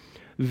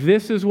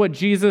 this is what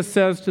Jesus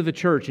says to the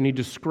church, and he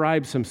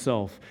describes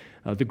himself.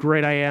 The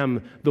great I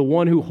am, the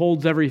one who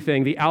holds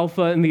everything, the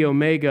Alpha and the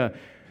Omega.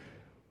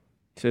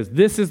 He says,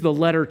 this is the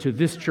letter to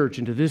this church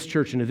and to this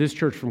church and to this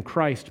church from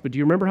Christ. But do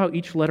you remember how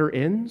each letter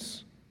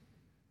ends?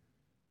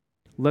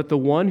 Let the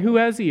one who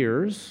has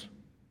ears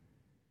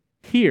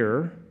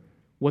hear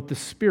what the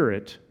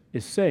Spirit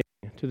is saying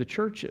to the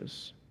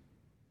churches.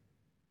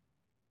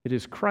 It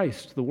is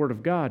Christ, the Word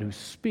of God, who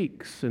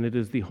speaks, and it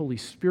is the Holy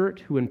Spirit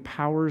who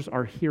empowers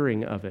our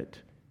hearing of it.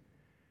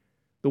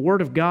 The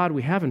Word of God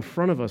we have in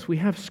front of us. We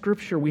have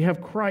Scripture, we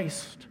have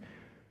Christ,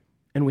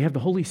 and we have the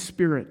Holy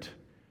Spirit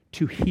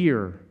to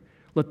hear.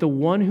 Let the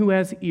one who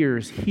has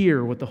ears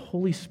hear what the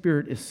Holy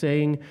Spirit is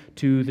saying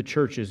to the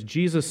churches.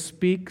 Jesus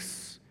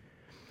speaks,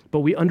 but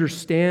we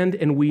understand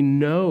and we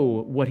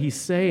know what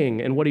he's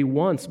saying and what he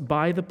wants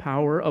by the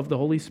power of the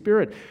Holy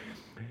Spirit.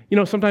 You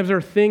know, sometimes there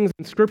are things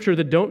in Scripture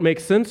that don't make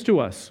sense to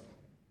us.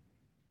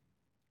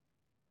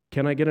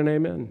 Can I get an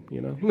amen?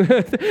 You know,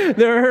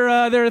 there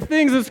are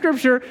things in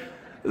Scripture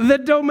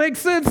that don't make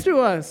sense to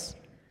us.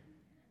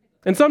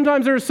 And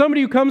sometimes there's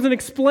somebody who comes and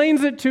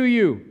explains it to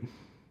you.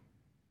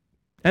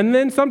 And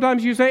then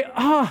sometimes you say,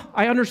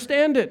 I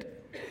understand it.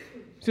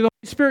 See, the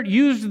Holy Spirit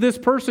used this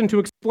person to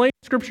explain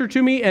Scripture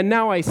to me, and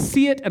now I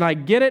see it and I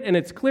get it, and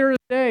it's clear as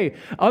day.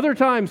 Other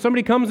times,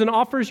 somebody comes and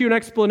offers you an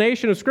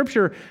explanation of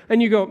Scripture,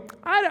 and you go,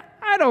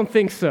 I don't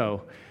think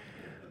so.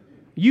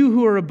 You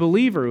who are a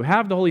believer, who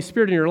have the Holy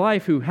Spirit in your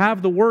life, who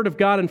have the Word of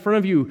God in front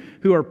of you,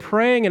 who are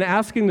praying and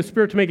asking the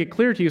Spirit to make it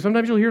clear to you,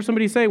 sometimes you'll hear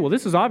somebody say, well,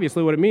 this is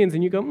obviously what it means,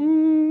 and you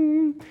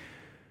go,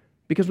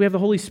 because we have the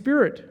Holy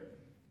Spirit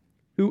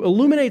who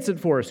illuminates it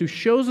for us, who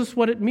shows us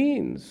what it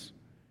means.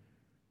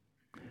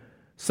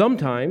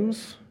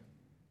 Sometimes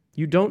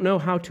you don't know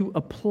how to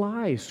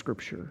apply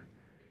Scripture.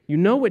 You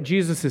know what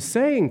Jesus is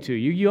saying to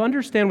you. You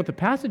understand what the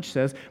passage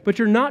says, but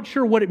you're not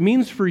sure what it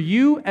means for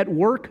you at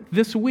work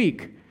this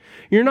week.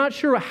 You're not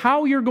sure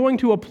how you're going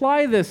to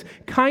apply this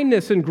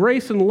kindness and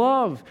grace and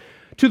love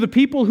to the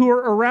people who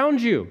are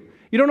around you.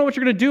 You don't know what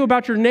you're going to do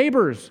about your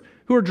neighbors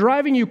who are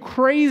driving you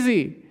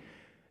crazy.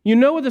 You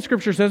know what the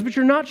Scripture says, but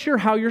you're not sure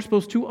how you're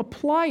supposed to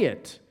apply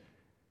it.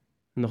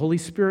 And the Holy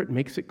Spirit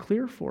makes it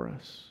clear for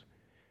us.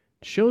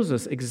 It shows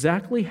us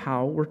exactly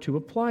how we're to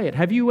apply it.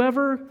 Have you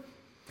ever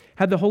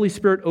had the Holy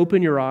Spirit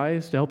open your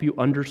eyes to help you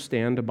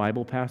understand a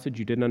Bible passage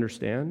you didn't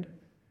understand?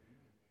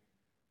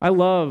 I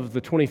love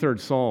the 23rd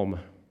Psalm.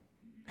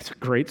 It's a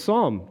great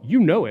psalm. You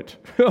know it.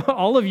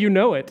 All of you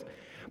know it.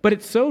 But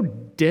it's so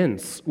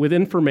dense with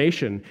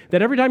information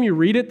that every time you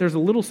read it, there's a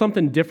little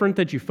something different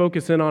that you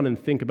focus in on and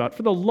think about.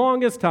 For the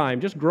longest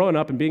time, just growing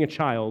up and being a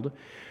child,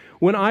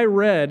 when I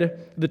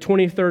read the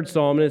 23rd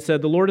Psalm and it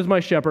said, "The Lord is my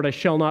shepherd, I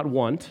shall not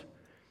want,"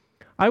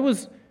 I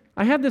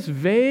had this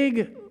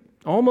vague,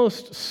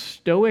 almost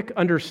stoic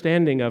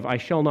understanding of "I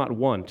shall not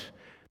want."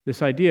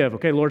 This idea of,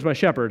 okay, the Lord's my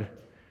shepherd.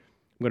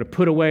 I'm going to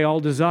put away all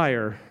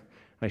desire.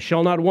 I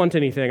shall not want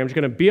anything. I'm just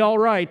going to be all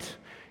right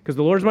because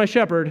the Lord's my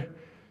shepherd.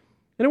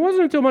 And it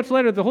wasn't until much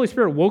later that the Holy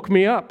Spirit woke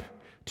me up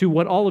to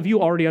what all of you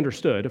already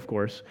understood, of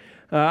course.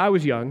 I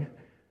was young.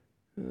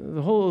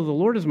 The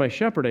Lord is my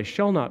shepherd, I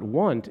shall not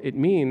want. It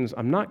means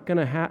I'm not going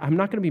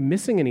to be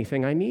missing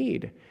anything I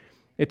need.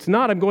 It's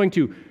not I'm going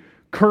to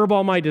curb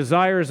all my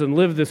desires and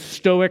live this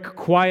stoic,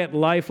 quiet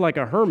life like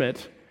a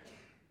hermit.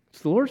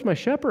 It's the Lord's my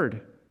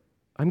shepherd.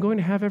 I'm going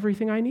to have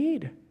everything I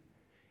need.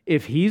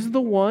 If he's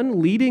the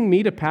one leading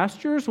me to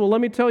pastures, well,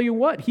 let me tell you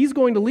what. He's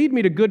going to lead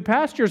me to good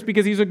pastures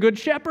because he's a good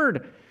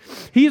shepherd.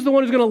 He's the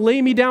one who's going to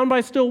lay me down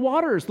by still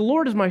waters. The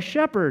Lord is my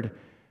shepherd.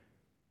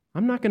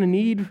 I'm not going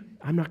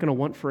to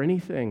want for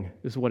anything,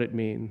 is what it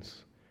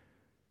means.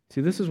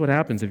 See, this is what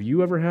happens. Have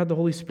you ever had the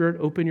Holy Spirit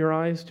open your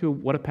eyes to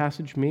what a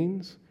passage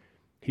means?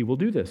 He will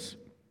do this.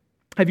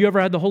 Have you ever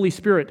had the Holy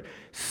Spirit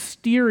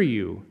steer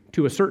you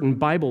to a certain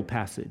Bible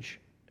passage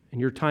in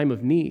your time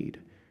of need?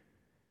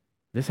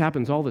 This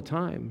happens all the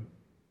time.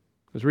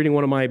 I was reading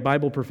one of my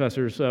Bible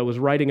professors was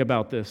writing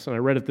about this, and I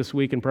read it this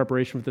week in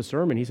preparation for the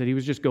sermon. He said he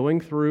was just going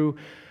through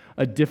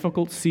a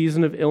difficult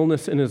season of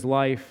illness in his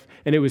life,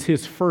 and it was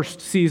his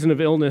first season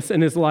of illness in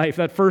his life,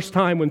 that first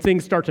time when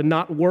things start to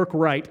not work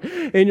right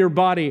in your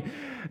body.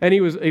 And he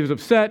was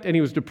upset, and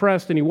he was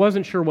depressed, and he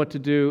wasn't sure what to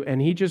do,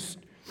 and he just,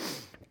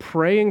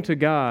 praying to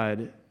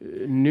God,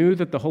 knew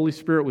that the Holy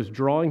Spirit was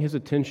drawing his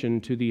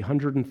attention to the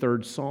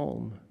 103rd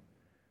Psalm.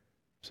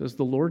 It says,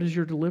 "The Lord is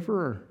your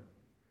deliverer.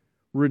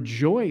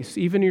 Rejoice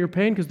even in your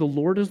pain, because the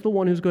Lord is the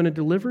one who's going to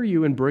deliver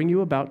you and bring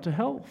you about to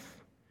health."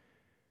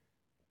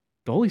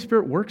 The Holy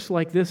Spirit works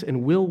like this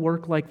and will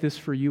work like this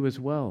for you as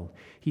well.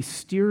 He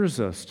steers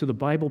us to the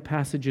Bible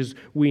passages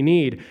we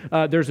need.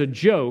 There's a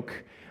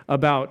joke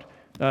about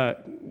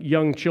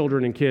young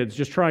children and kids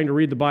just trying to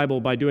read the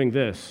Bible by doing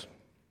this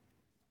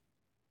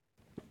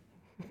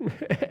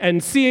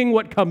and seeing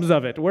what comes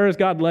of it. Where has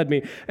God led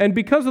me? And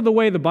because of the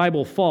way the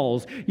Bible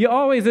falls, you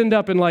always end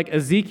up in like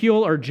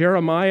Ezekiel or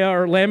Jeremiah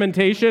or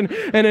Lamentation,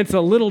 and it's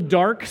a little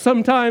dark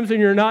sometimes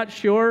and you're not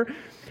sure.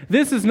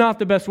 This is not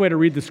the best way to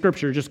read the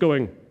Scripture, just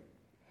going,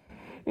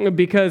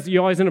 because you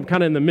always end up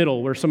kind of in the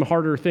middle where some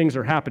harder things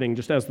are happening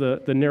just as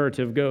the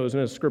narrative goes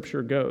and as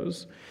Scripture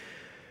goes.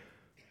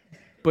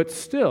 But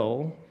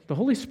still, the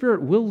Holy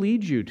Spirit will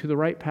lead you to the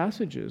right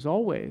passages,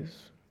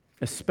 always.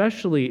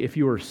 Especially if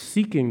you are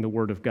seeking the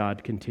Word of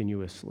God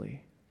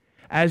continuously.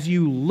 As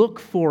you look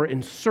for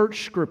and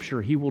search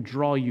Scripture, He will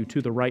draw you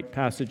to the right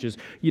passages.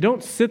 You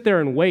don't sit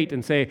there and wait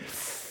and say,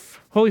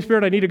 "Holy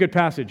Spirit, I need a good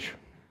passage.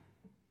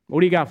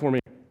 What do you got for me?"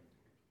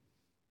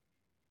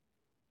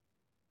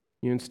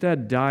 You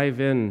instead dive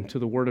into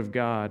the Word of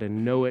God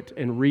and know it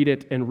and read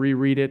it and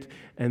reread it,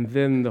 and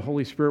then the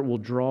Holy Spirit will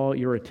draw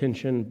your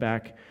attention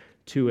back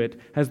to it.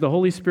 Has the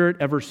Holy Spirit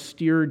ever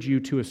steered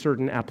you to a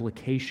certain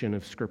application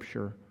of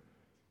Scripture?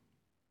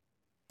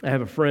 I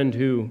have a friend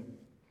who,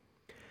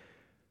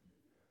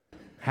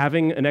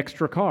 having an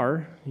extra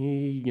car,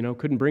 he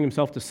couldn't bring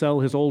himself to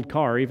sell his old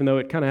car, even though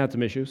it kind of had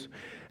some issues,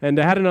 and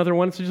had another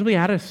one, so he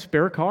had a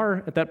spare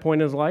car at that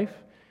point in his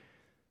life.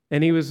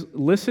 And he was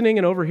listening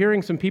and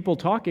overhearing some people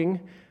talking,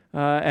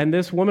 and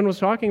this woman was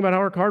talking about how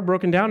her car had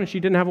broken down and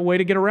she didn't have a way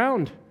to get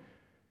around.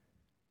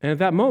 And at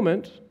that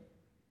moment,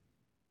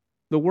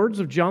 the words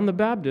of John the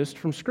Baptist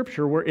from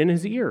Scripture were in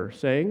his ear,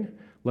 saying,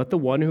 "Let the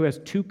one who has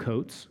 2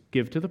 coats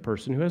give to the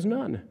person who has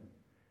none."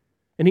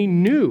 And he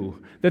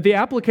knew that the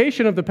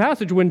application of the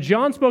passage, when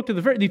John spoke to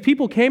these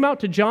people came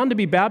out to John to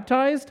be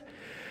baptized,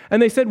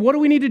 and they said, "What do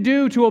we need to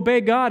do to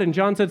obey God?" And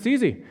John said, "It's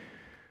easy.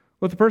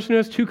 Let the person who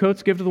has 2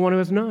 coats give to the one who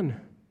has none."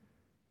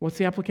 What's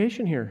the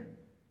application here?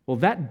 Well,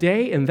 that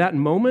day and that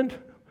moment,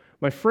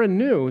 my friend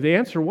knew the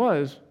answer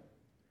was,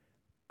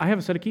 "I have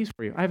a set of keys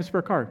for you. I have a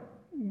spare car.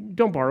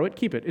 Don't borrow it.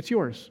 Keep it. It's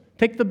yours.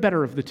 Take the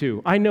better of the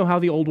 2. I know how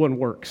the old one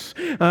works.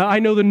 I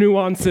know the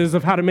nuances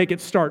of how to make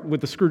it start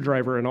with the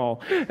screwdriver and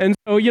all. And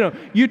so,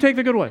 you take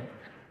the good one."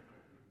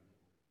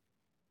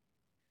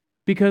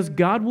 Because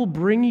God will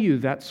bring you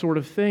that sort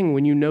of thing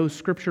when you know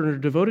Scripture and are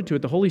devoted to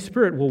it. The Holy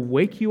Spirit will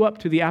wake you up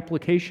to the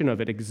application of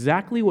it,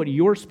 exactly what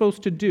you're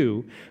supposed to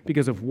do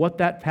because of what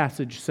that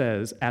passage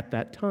says at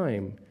that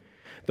time.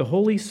 The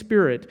Holy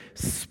Spirit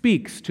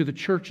speaks to the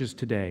churches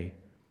today.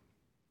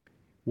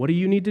 What do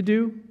you need to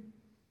do?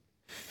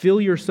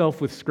 Fill yourself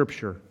with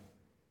Scripture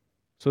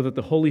so that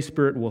the Holy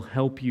Spirit will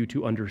help you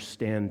to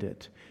understand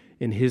it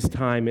in His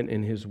time and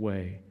in His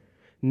way.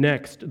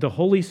 Next, the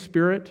Holy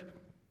Spirit.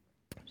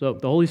 So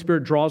the Holy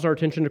Spirit draws our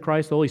attention to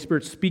Christ. The Holy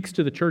Spirit speaks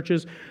to the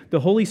churches. The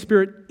Holy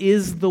Spirit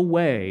is the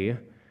way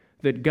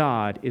that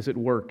God is at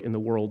work in the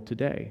world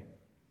today.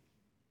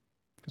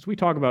 As we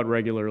talk about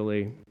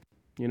regularly,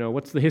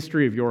 what's the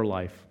history of your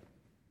life?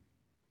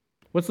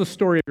 What's the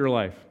story of your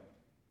life?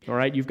 All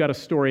right, you've got a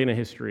story and a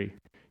history.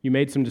 You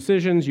made some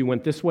decisions, you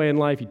went this way in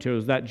life, you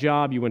chose that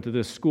job, you went to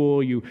this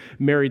school, you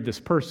married this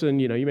person,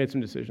 you made some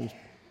decisions.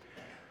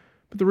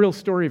 But the real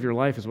story of your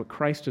life is what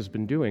Christ has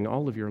been doing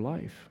all of your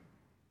life.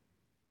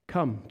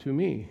 Come to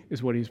me,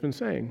 is what He's been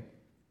saying.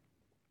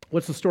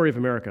 What's the story of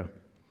America?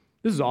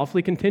 This is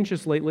awfully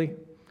contentious lately.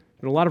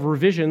 There are a lot of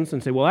revisions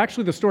and say, well,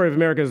 actually the story of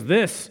America is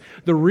this.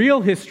 The real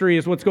history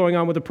is what's going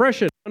on with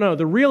oppression. No,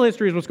 the real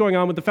history is what's going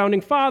on with the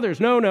founding fathers.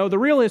 No, the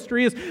real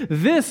history is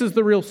this is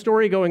the real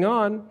story going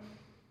on.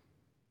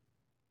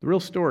 The real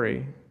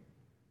story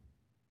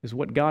is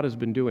what God has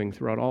been doing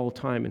throughout all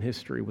time in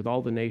history with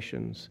all the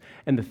nations.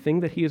 And the thing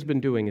that He has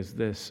been doing is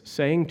this,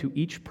 saying to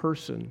each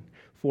person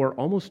for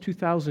almost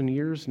 2,000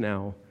 years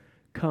now,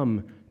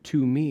 come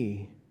to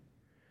me.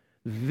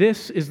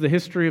 This is the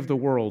history of the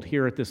world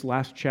here at this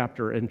last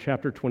chapter in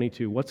chapter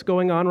 22. What's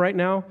going on right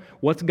now?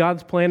 What's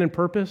God's plan and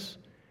purpose?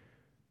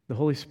 The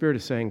Holy Spirit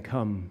is saying,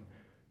 come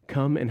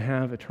and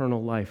have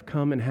eternal life.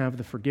 Come and have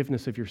the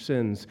forgiveness of your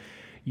sins.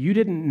 You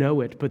didn't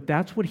know it, but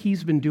that's what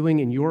He's been doing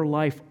in your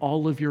life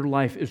all of your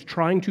life, is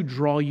trying to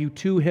draw you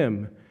to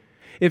Him.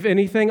 If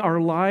anything, our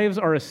lives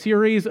are a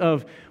series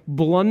of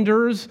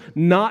blunders,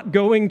 not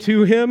going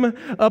to Him,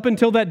 up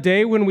until that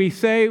day when we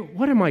say,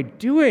 what am I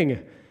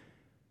doing?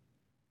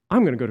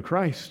 I'm going to go to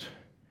Christ.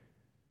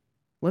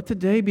 Let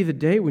today be the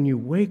day when you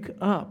wake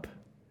up,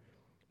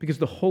 because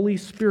the Holy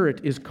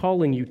Spirit is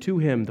calling you to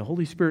Him. The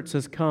Holy Spirit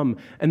says, come.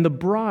 And the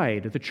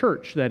bride, the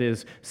church, that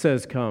is,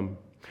 says, come.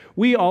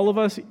 We, all of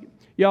us,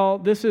 y'all,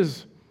 this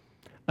is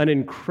an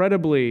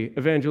incredibly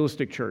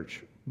evangelistic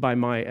church by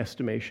my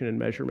estimation and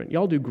measurement.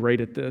 Y'all do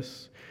great at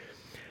this.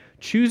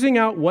 Choosing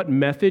out what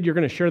method you're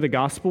going to share the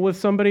gospel with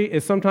somebody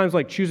is sometimes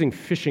like choosing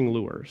fishing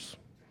lures,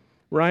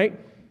 right?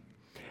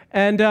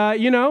 And,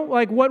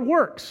 what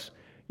works?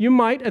 You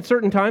might, at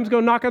certain times, go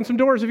knock on some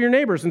doors of your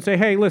neighbors and say,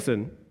 hey,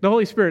 listen, the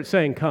Holy Spirit's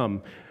saying,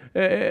 come.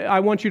 I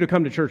want you to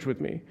come to church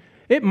with me.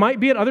 It might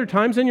be at other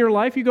times in your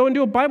life you go and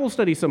do a Bible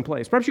study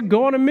someplace. Perhaps you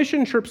go on a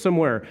mission trip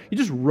somewhere. You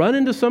just run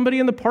into somebody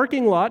in the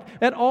parking lot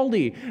at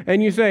Aldi,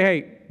 and you say,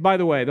 hey, by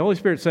the way, the Holy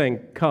Spirit's saying,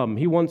 come.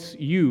 He wants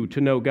you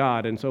to know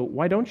God, and so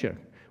why don't you?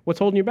 What's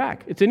holding you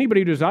back? It's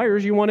anybody who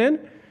desires. You want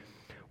in?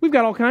 We've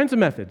got all kinds of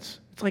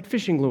methods. It's like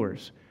fishing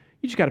lures.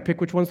 You just got to pick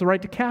which one's the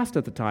right to cast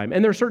at the time.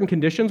 And there are certain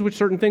conditions which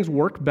certain things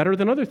work better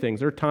than other things.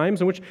 There are times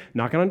in which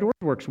knocking on doors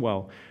works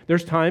well.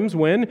 There's times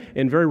when,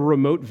 in very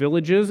remote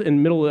villages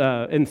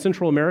in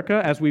Central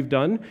America, as we've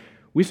done,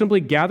 we simply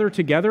gather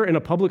together in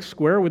a public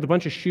square with a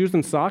bunch of shoes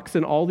and socks,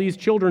 and all these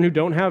children who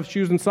don't have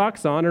shoes and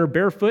socks on are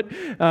barefoot,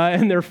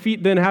 and their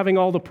feet then having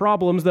all the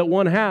problems that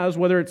one has,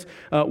 whether it's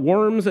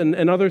worms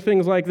and other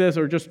things like this,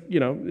 or just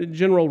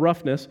general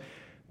roughness.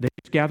 They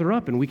just gather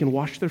up, and we can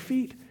wash their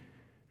feet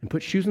and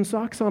put shoes and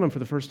socks on them for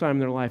the first time in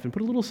their life, and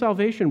put a little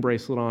salvation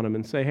bracelet on them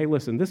and say, hey,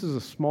 listen, this is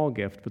a small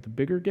gift, but the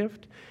bigger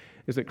gift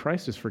is that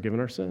Christ has forgiven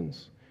our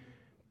sins.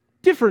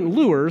 Different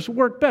lures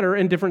work better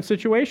in different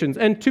situations.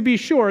 And to be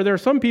sure, there are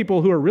some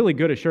people who are really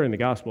good at sharing the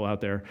gospel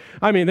out there.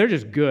 I mean, they're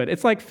just good.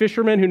 It's like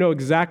fishermen who know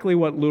exactly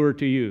what lure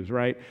to use,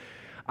 right?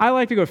 I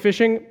like to go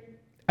fishing.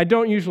 I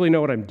don't usually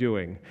know what I'm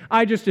doing.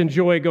 I just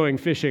enjoy going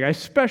fishing. I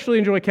especially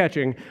enjoy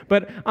catching.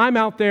 But I'm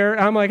out there,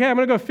 and I'm like, hey, I'm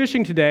going to go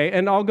fishing today,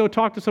 and I'll go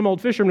talk to some old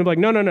fisherman and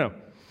be like, no.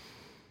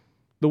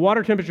 The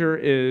water temperature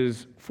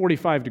is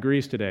 45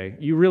 degrees today.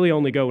 You really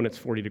only go when it's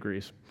 40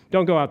 degrees.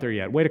 Don't go out there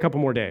yet. Wait a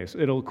couple more days.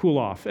 It'll cool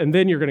off, and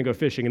then you're going to go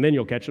fishing, and then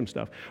you'll catch some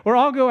stuff. Or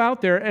I'll go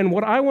out there, and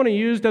what I want to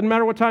use, doesn't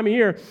matter what time of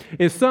year,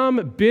 is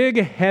some big,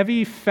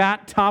 heavy,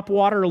 fat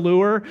topwater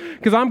lure,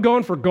 because I'm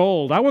going for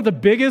gold. I want the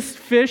biggest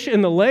fish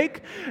in the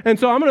lake, and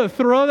so I'm going to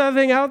throw that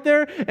thing out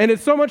there, and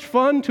it's so much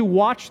fun to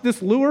watch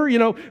this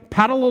lure,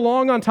 paddle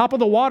along on top of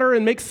the water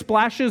and make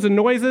splashes and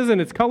noises, and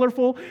it's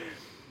colorful.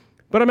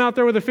 But I'm out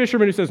there with a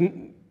fisherman who says,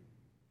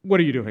 what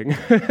are you doing?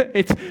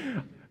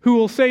 Who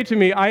will say to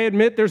me, I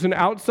admit there's an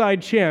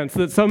outside chance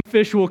that some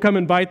fish will come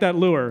and bite that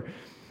lure.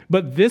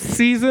 But this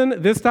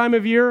season, this time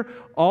of year,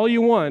 all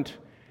you want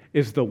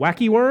is the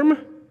wacky worm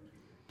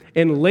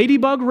in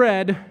ladybug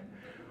red,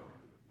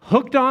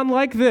 hooked on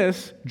like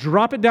this,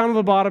 drop it down to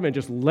the bottom and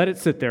just let it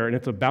sit there, and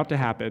it's about to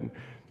happen.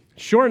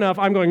 Sure enough,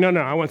 I'm going, no,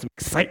 I want some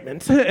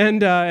excitement.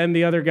 And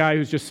the other guy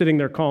who's just sitting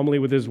there calmly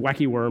with his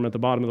wacky worm at the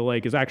bottom of the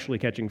lake is actually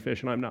catching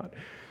fish, and I'm not.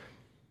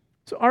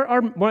 So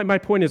my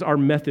point is our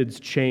methods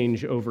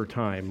change over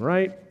time,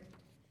 right?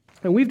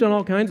 And we've done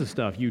all kinds of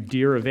stuff, you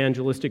dear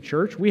evangelistic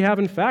church. We have,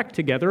 in fact,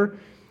 together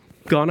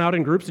gone out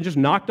in groups and just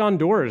knocked on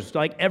doors,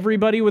 like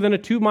everybody within a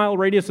 2-mile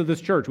radius of this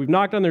church. We've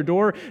knocked on their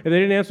door. If they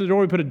didn't answer the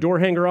door, we put a door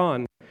hanger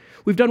on.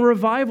 We've done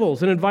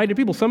revivals and invited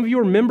people. Some of you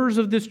are members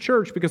of this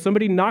church because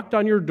somebody knocked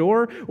on your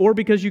door or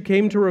because you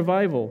came to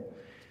revival.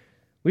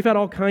 We've had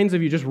all kinds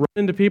of you just run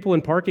into people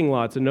in parking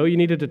lots and know you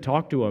needed to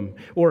talk to them,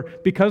 or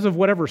because of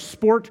whatever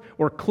sport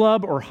or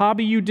club or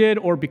hobby you did,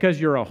 or because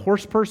you're a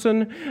horse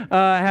person,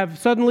 have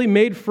suddenly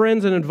made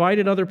friends and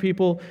invited other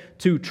people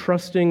to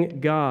trusting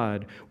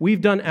God.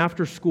 We've done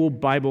after-school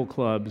Bible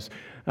clubs.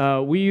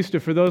 We used to,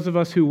 for those of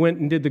us who went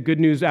and did the Good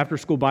News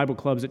after-school Bible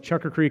clubs at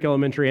Chucker Creek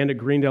Elementary and at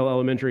Greendale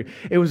Elementary,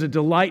 it was a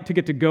delight to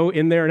get to go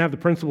in there and have the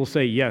principal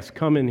say, yes,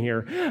 come in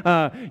here.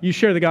 You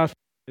share the gospel.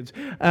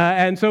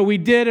 And so we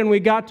did, and we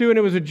got to, and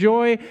it was a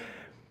joy.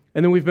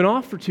 And then we've been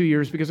off for 2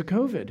 years because of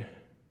COVID.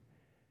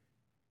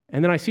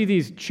 And then I see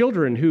these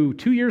children who,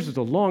 2 years is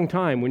a long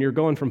time when you're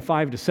going from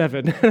 5 to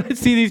 7. I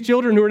see these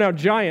children who are now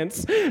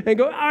giants and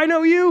go, I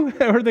know you.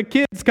 Or the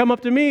kids come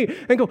up to me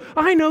and go,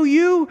 I know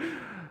you.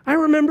 I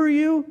remember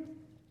you.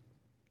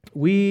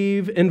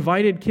 We've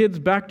invited kids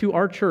back to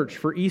our church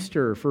for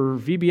Easter, for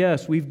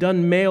VBS. We've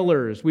done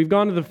mailers. We've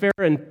gone to the fair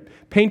and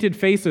painted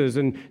faces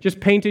and just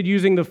painted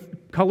using the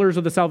colors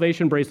of the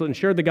salvation bracelet and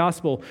shared the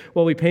gospel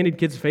while we painted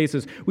kids'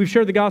 faces. We've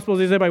shared the gospel, as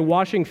I said, by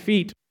washing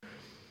feet.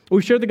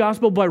 We've shared the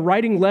gospel by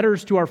writing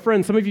letters to our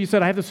friends. Some of you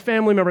said, I have this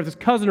family member, this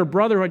cousin or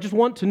brother who I just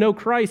want to know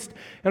Christ.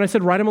 And I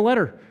said, write him a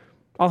letter.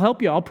 I'll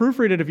help you. I'll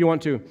proofread it if you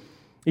want to.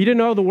 You didn't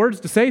know the words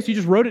to say, so you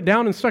just wrote it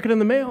down and stuck it in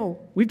the mail.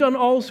 We've done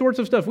all sorts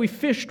of stuff. We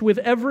fished with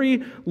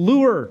every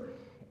lure.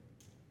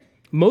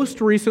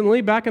 Most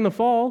recently, back in the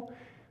fall,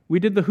 we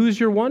did the Who's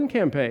Your One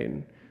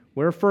campaign,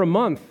 where for a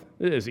month,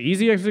 as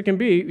easy as it can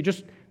be, you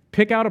just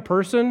pick out a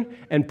person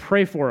and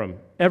pray for them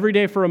every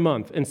day for a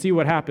month and see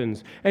what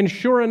happens. And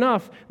sure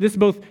enough, this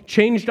both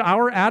changed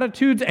our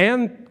attitudes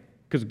and,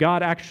 because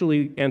God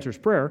actually answers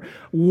prayer,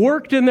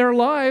 worked in their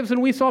lives,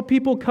 and we saw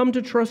people come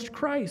to trust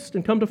Christ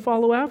and come to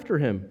follow after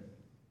Him.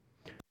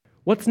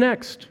 What's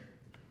next?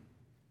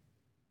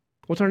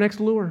 What's our next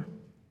lure?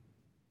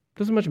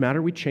 Doesn't much matter.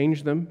 We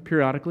change them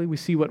periodically. We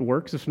see what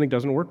works. If something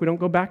doesn't work, we don't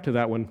go back to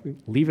that one. We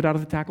leave it out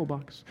of the tackle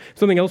box. If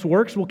something else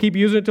works, we'll keep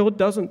using it until it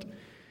doesn't.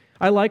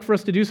 I like for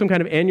us to do some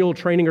kind of annual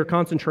training or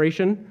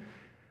concentration.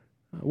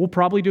 We'll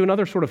probably do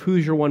another sort of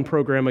Who's Your One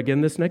program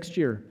again this next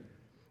year.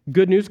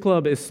 Good News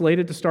Club is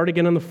slated to start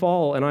again in the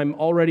fall, and I'm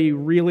already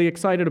really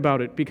excited about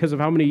it because of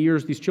how many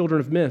years these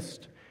children have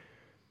missed.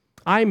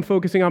 I'm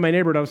focusing on my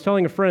neighborhood. I was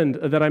telling a friend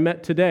that I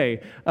met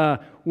today,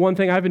 one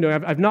thing I've been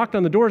doing, I've knocked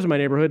on the doors of my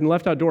neighborhood and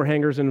left out door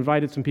hangers and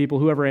invited some people,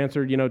 whoever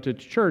answered, to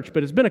church,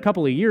 but it's been a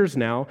couple of years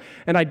now,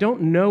 and I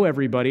don't know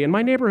everybody, and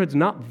my neighborhood's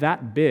not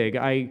that big.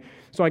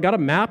 So I got a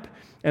map,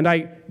 and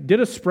I did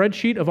a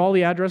spreadsheet of all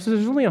the addresses.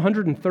 There's only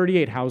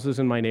 138 houses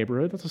in my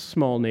neighborhood. That's a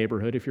small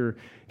neighborhood, if you're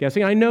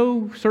guessing. I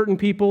know certain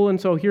people, and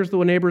so here's the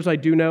neighbors I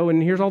do know,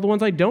 and here's all the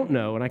ones I don't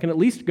know, and I can at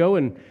least go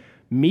and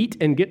meet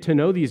and get to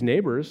know these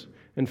neighbors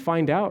and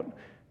find out,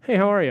 hey,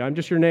 how are you? I'm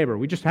just your neighbor.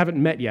 We just haven't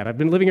met yet. I've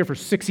been living here for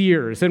 6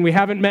 years, and we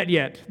haven't met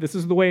yet. This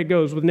is the way it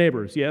goes with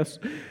neighbors, yes?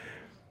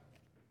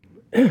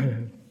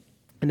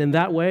 And in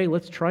that way,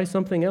 let's try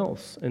something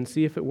else and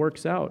see if it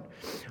works out.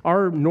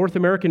 Our North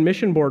American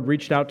Mission Board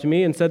reached out to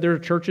me and said there are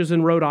churches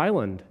in Rhode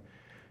Island,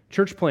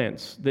 church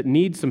plants that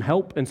need some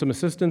help and some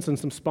assistance and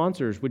some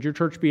sponsors. Would your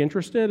church be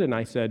interested? And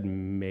I said,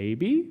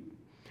 maybe.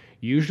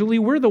 Usually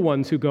we're the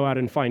ones who go out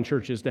and find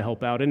churches to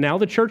help out. And now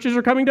the churches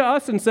are coming to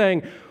us and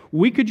saying,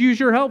 we could use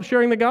your help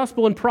sharing the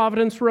gospel in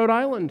Providence, Rhode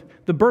Island,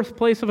 the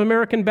birthplace of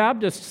American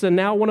Baptists and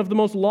now one of the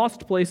most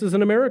lost places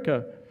in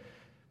America.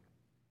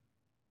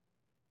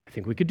 I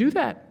think we could do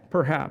that,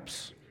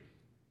 perhaps.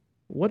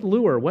 What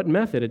lure, what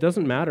method? It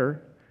doesn't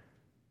matter.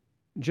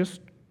 Just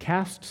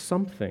cast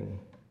something.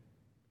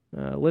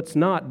 Let's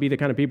not be the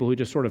kind of people who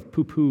just sort of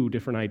poo-poo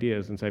different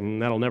ideas and say,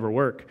 that'll never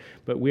work,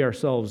 but we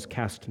ourselves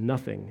cast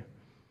nothing.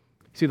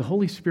 See, the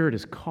Holy Spirit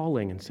is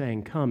calling and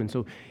saying, come. And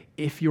so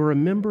if you're a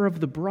member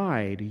of the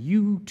bride,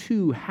 you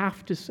too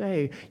have to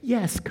say,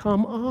 yes,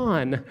 come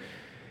on.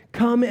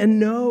 Come and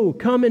know.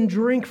 Come and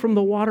drink from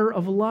the water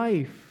of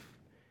life.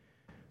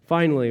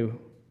 Finally,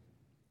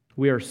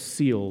 we are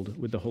sealed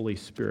with the Holy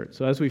Spirit.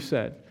 So as we've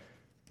said,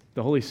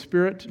 the Holy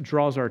Spirit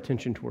draws our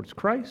attention towards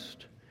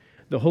Christ.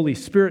 The Holy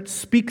Spirit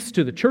speaks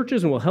to the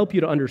churches and will help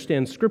you to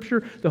understand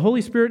Scripture. The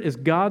Holy Spirit is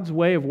God's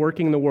way of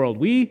working in the world.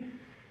 We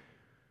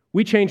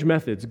change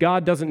methods.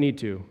 God doesn't need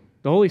to.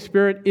 The Holy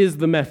Spirit is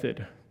the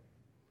method.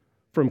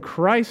 From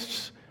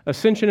Christ's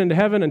ascension into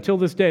heaven until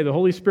this day, the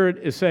Holy Spirit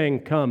is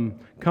saying, come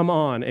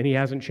on, and He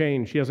hasn't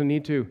changed. He doesn't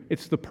need to.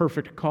 It's the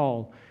perfect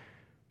call.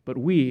 But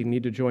we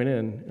need to join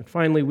in. And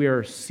finally, we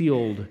are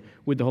sealed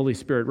with the Holy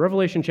Spirit.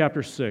 Revelation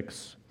chapter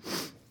 6,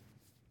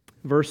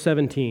 verse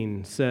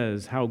 17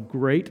 says, how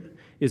great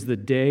is the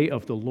day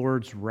of the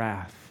Lord's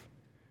wrath.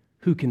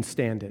 Who can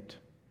stand it?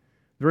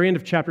 The very end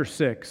of chapter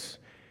 6,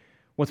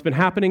 what's been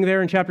happening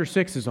there in chapter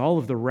 6 is all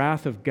of the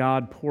wrath of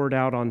God poured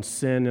out on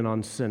sin and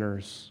on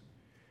sinners.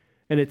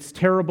 And it's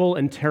terrible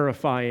and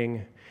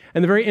terrifying.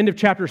 And the very end of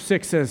chapter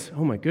 6 says,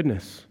 oh my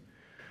goodness,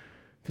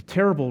 the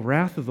terrible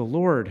wrath of the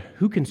Lord.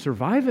 Who can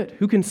survive it?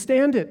 Who can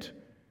stand it?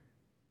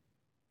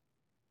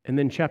 And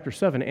then chapter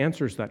 7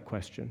 answers that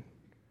question.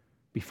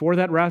 Before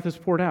that wrath is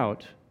poured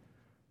out,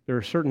 there are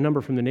a certain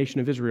number from the nation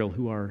of Israel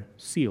who are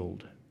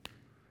sealed.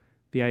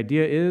 The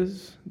idea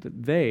is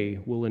that they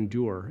will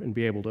endure and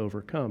be able to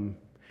overcome.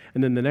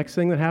 And then the next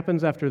thing that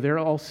happens after they're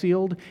all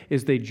sealed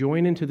is they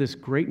join into this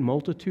great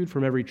multitude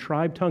from every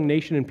tribe, tongue,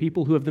 nation, and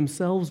people who have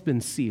themselves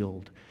been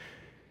sealed.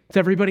 It's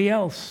everybody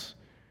else.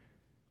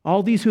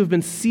 All these who have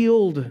been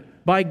sealed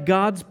by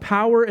God's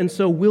power and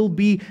so will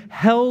be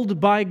held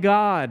by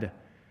God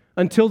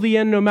until the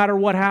end, no matter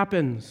what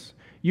happens.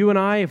 You and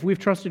I, if we've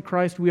trusted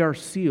Christ, we are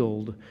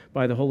sealed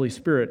by the Holy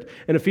Spirit.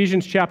 In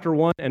Ephesians chapter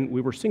 1, and we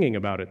were singing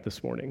about it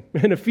this morning.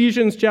 In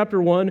Ephesians chapter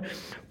 1,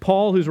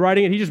 Paul, who's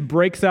writing it, he just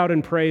breaks out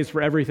in praise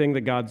for everything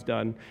that God's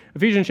done.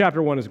 Ephesians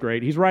chapter 1 is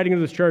great. He's writing to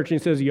this church and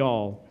he says,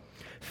 y'all,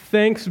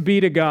 thanks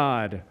be to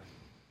God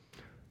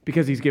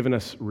because he's given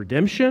us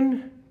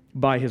redemption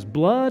by his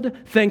blood.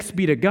 Thanks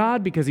be to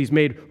God because he's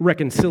made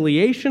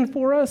reconciliation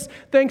for us.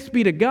 Thanks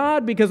be to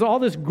God because all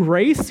this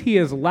grace he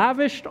has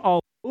lavished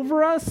all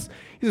over us.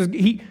 He says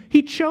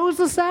he chose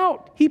us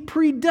out. He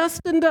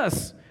predestined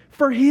us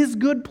for his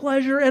good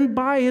pleasure and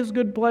by his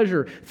good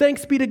pleasure.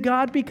 Thanks be to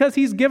God because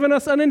he's given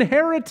us an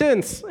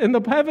inheritance in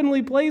the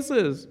heavenly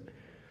places.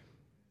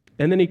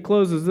 And then he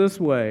closes this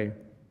way.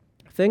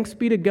 Thanks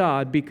be to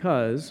God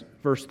because,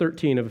 verse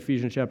 13 of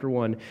Ephesians chapter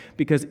 1,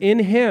 because in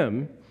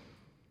him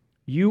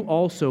you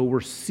also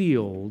were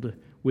sealed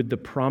with the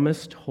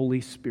promised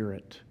Holy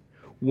Spirit.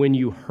 When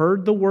you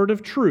heard the word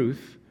of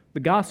truth, the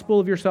gospel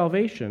of your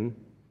salvation,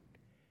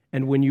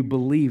 and when you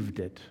believed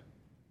it,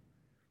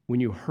 when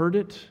you heard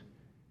it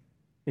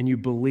and you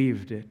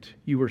believed it,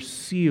 you were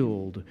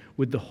sealed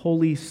with the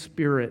Holy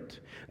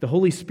Spirit. The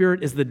Holy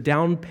Spirit is the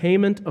down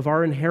payment of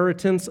our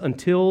inheritance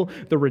until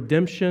the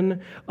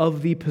redemption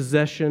of the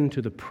possession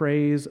to the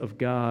praise of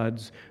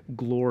God's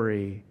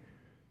glory.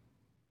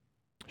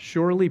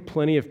 Surely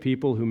plenty of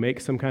people who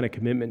make some kind of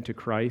commitment to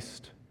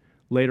Christ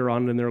later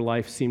on in their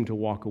life seem to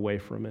walk away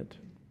from it.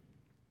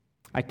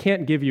 I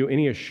can't give you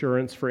any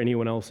assurance for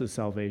anyone else's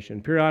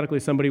salvation. Periodically,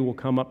 somebody will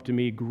come up to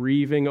me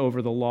grieving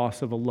over the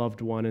loss of a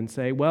loved one and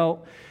say,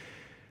 well,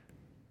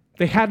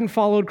 they hadn't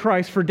followed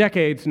Christ for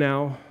decades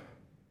now,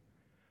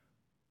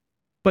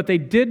 but they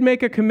did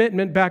make a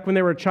commitment back when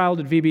they were a child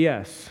at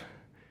VBS.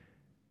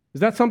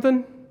 Is that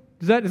something?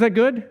 Is that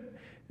good?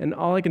 And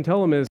all I can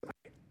tell them is,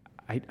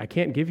 I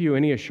can't give you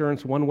any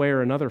assurance one way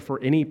or another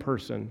for any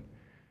person.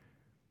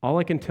 All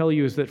I can tell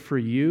you is that for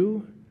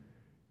you,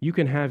 you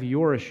can have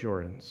your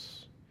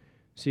assurance.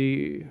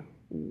 See,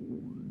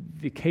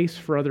 the case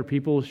for other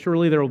people,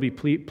 surely there will be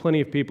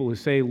plenty of people who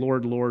say,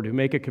 Lord, Lord, who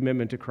make a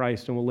commitment to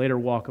Christ and will later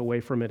walk away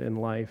from it in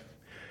life.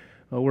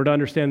 We're to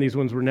understand these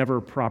ones were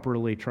never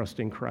properly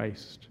trusting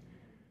Christ.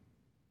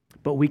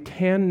 But we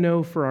can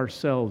know for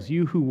ourselves,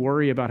 you who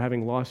worry about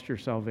having lost your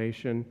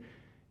salvation,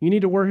 you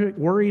need to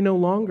worry no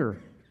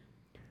longer.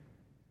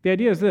 The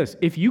idea is this: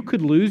 if you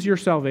could lose your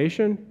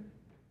salvation,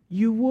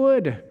 you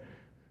would.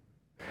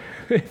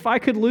 If I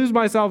could lose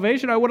my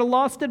salvation, I would have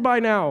lost it by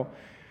now.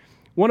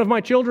 One of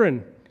my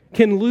children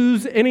can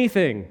lose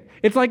anything.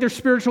 It's like their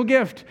spiritual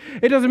gift.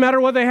 It doesn't matter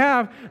what they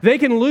have, they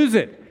can lose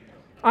it.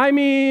 I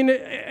mean,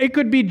 it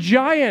could be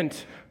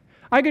giant.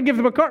 I could give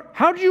them a car.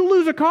 How did you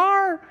lose a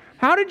car?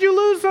 How did you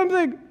lose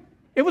something?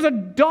 It was a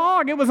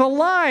dog. It was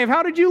alive.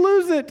 How did you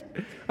lose it?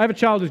 I have a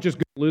child who's just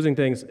good at losing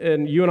things,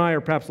 and you and I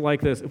are perhaps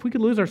like this. If we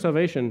could lose our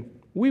salvation,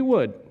 we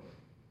would.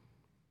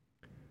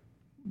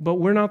 But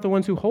we're not the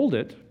ones who hold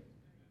it,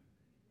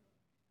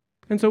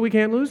 and so we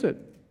can't lose it.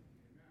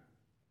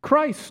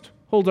 Christ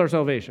holds our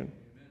salvation.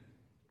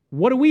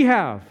 What do we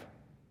have?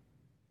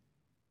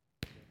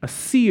 A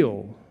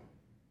seal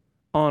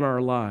on our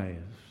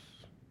lives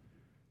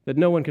that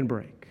no one can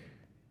break.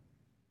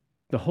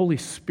 The Holy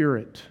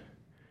Spirit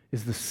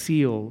is the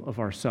seal of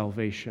our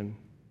salvation.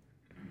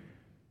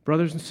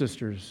 Brothers and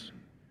sisters,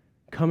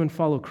 come and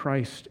follow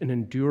Christ and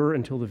endure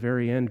until the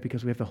very end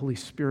because we have the Holy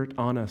Spirit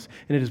on us,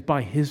 and it is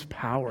by His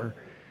power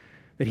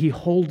that He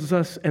holds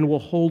us and will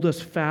hold us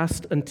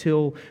fast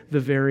until the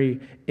very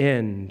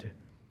end.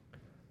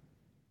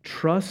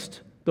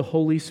 Trust the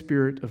Holy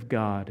Spirit of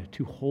God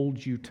to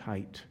hold you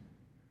tight.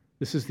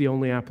 This is the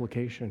only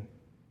application,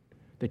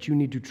 that you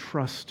need to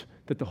trust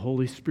that the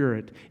Holy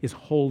Spirit is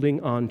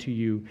holding on to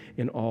you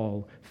in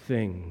all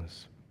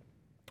things.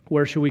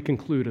 Where shall we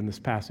conclude in this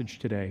passage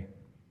today?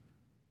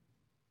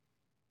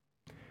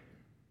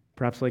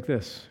 Perhaps like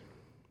this: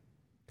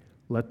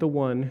 let the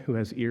one who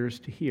has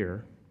ears to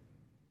hear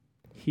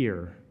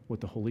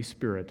what the Holy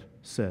Spirit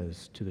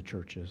says to the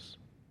churches.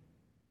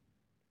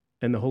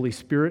 And the Holy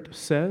Spirit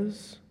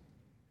says,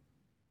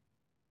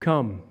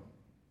 come.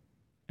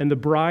 And the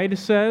bride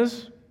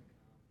says,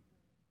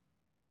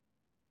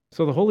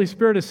 so the Holy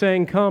Spirit is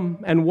saying, come.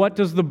 And what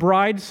does the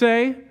bride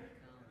say?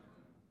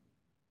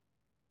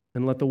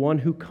 And let the one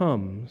who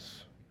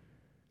comes,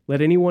 let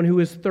anyone who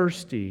is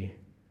thirsty,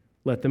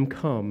 let them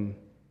come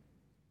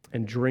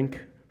and drink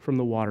from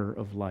the water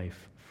of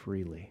life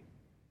freely.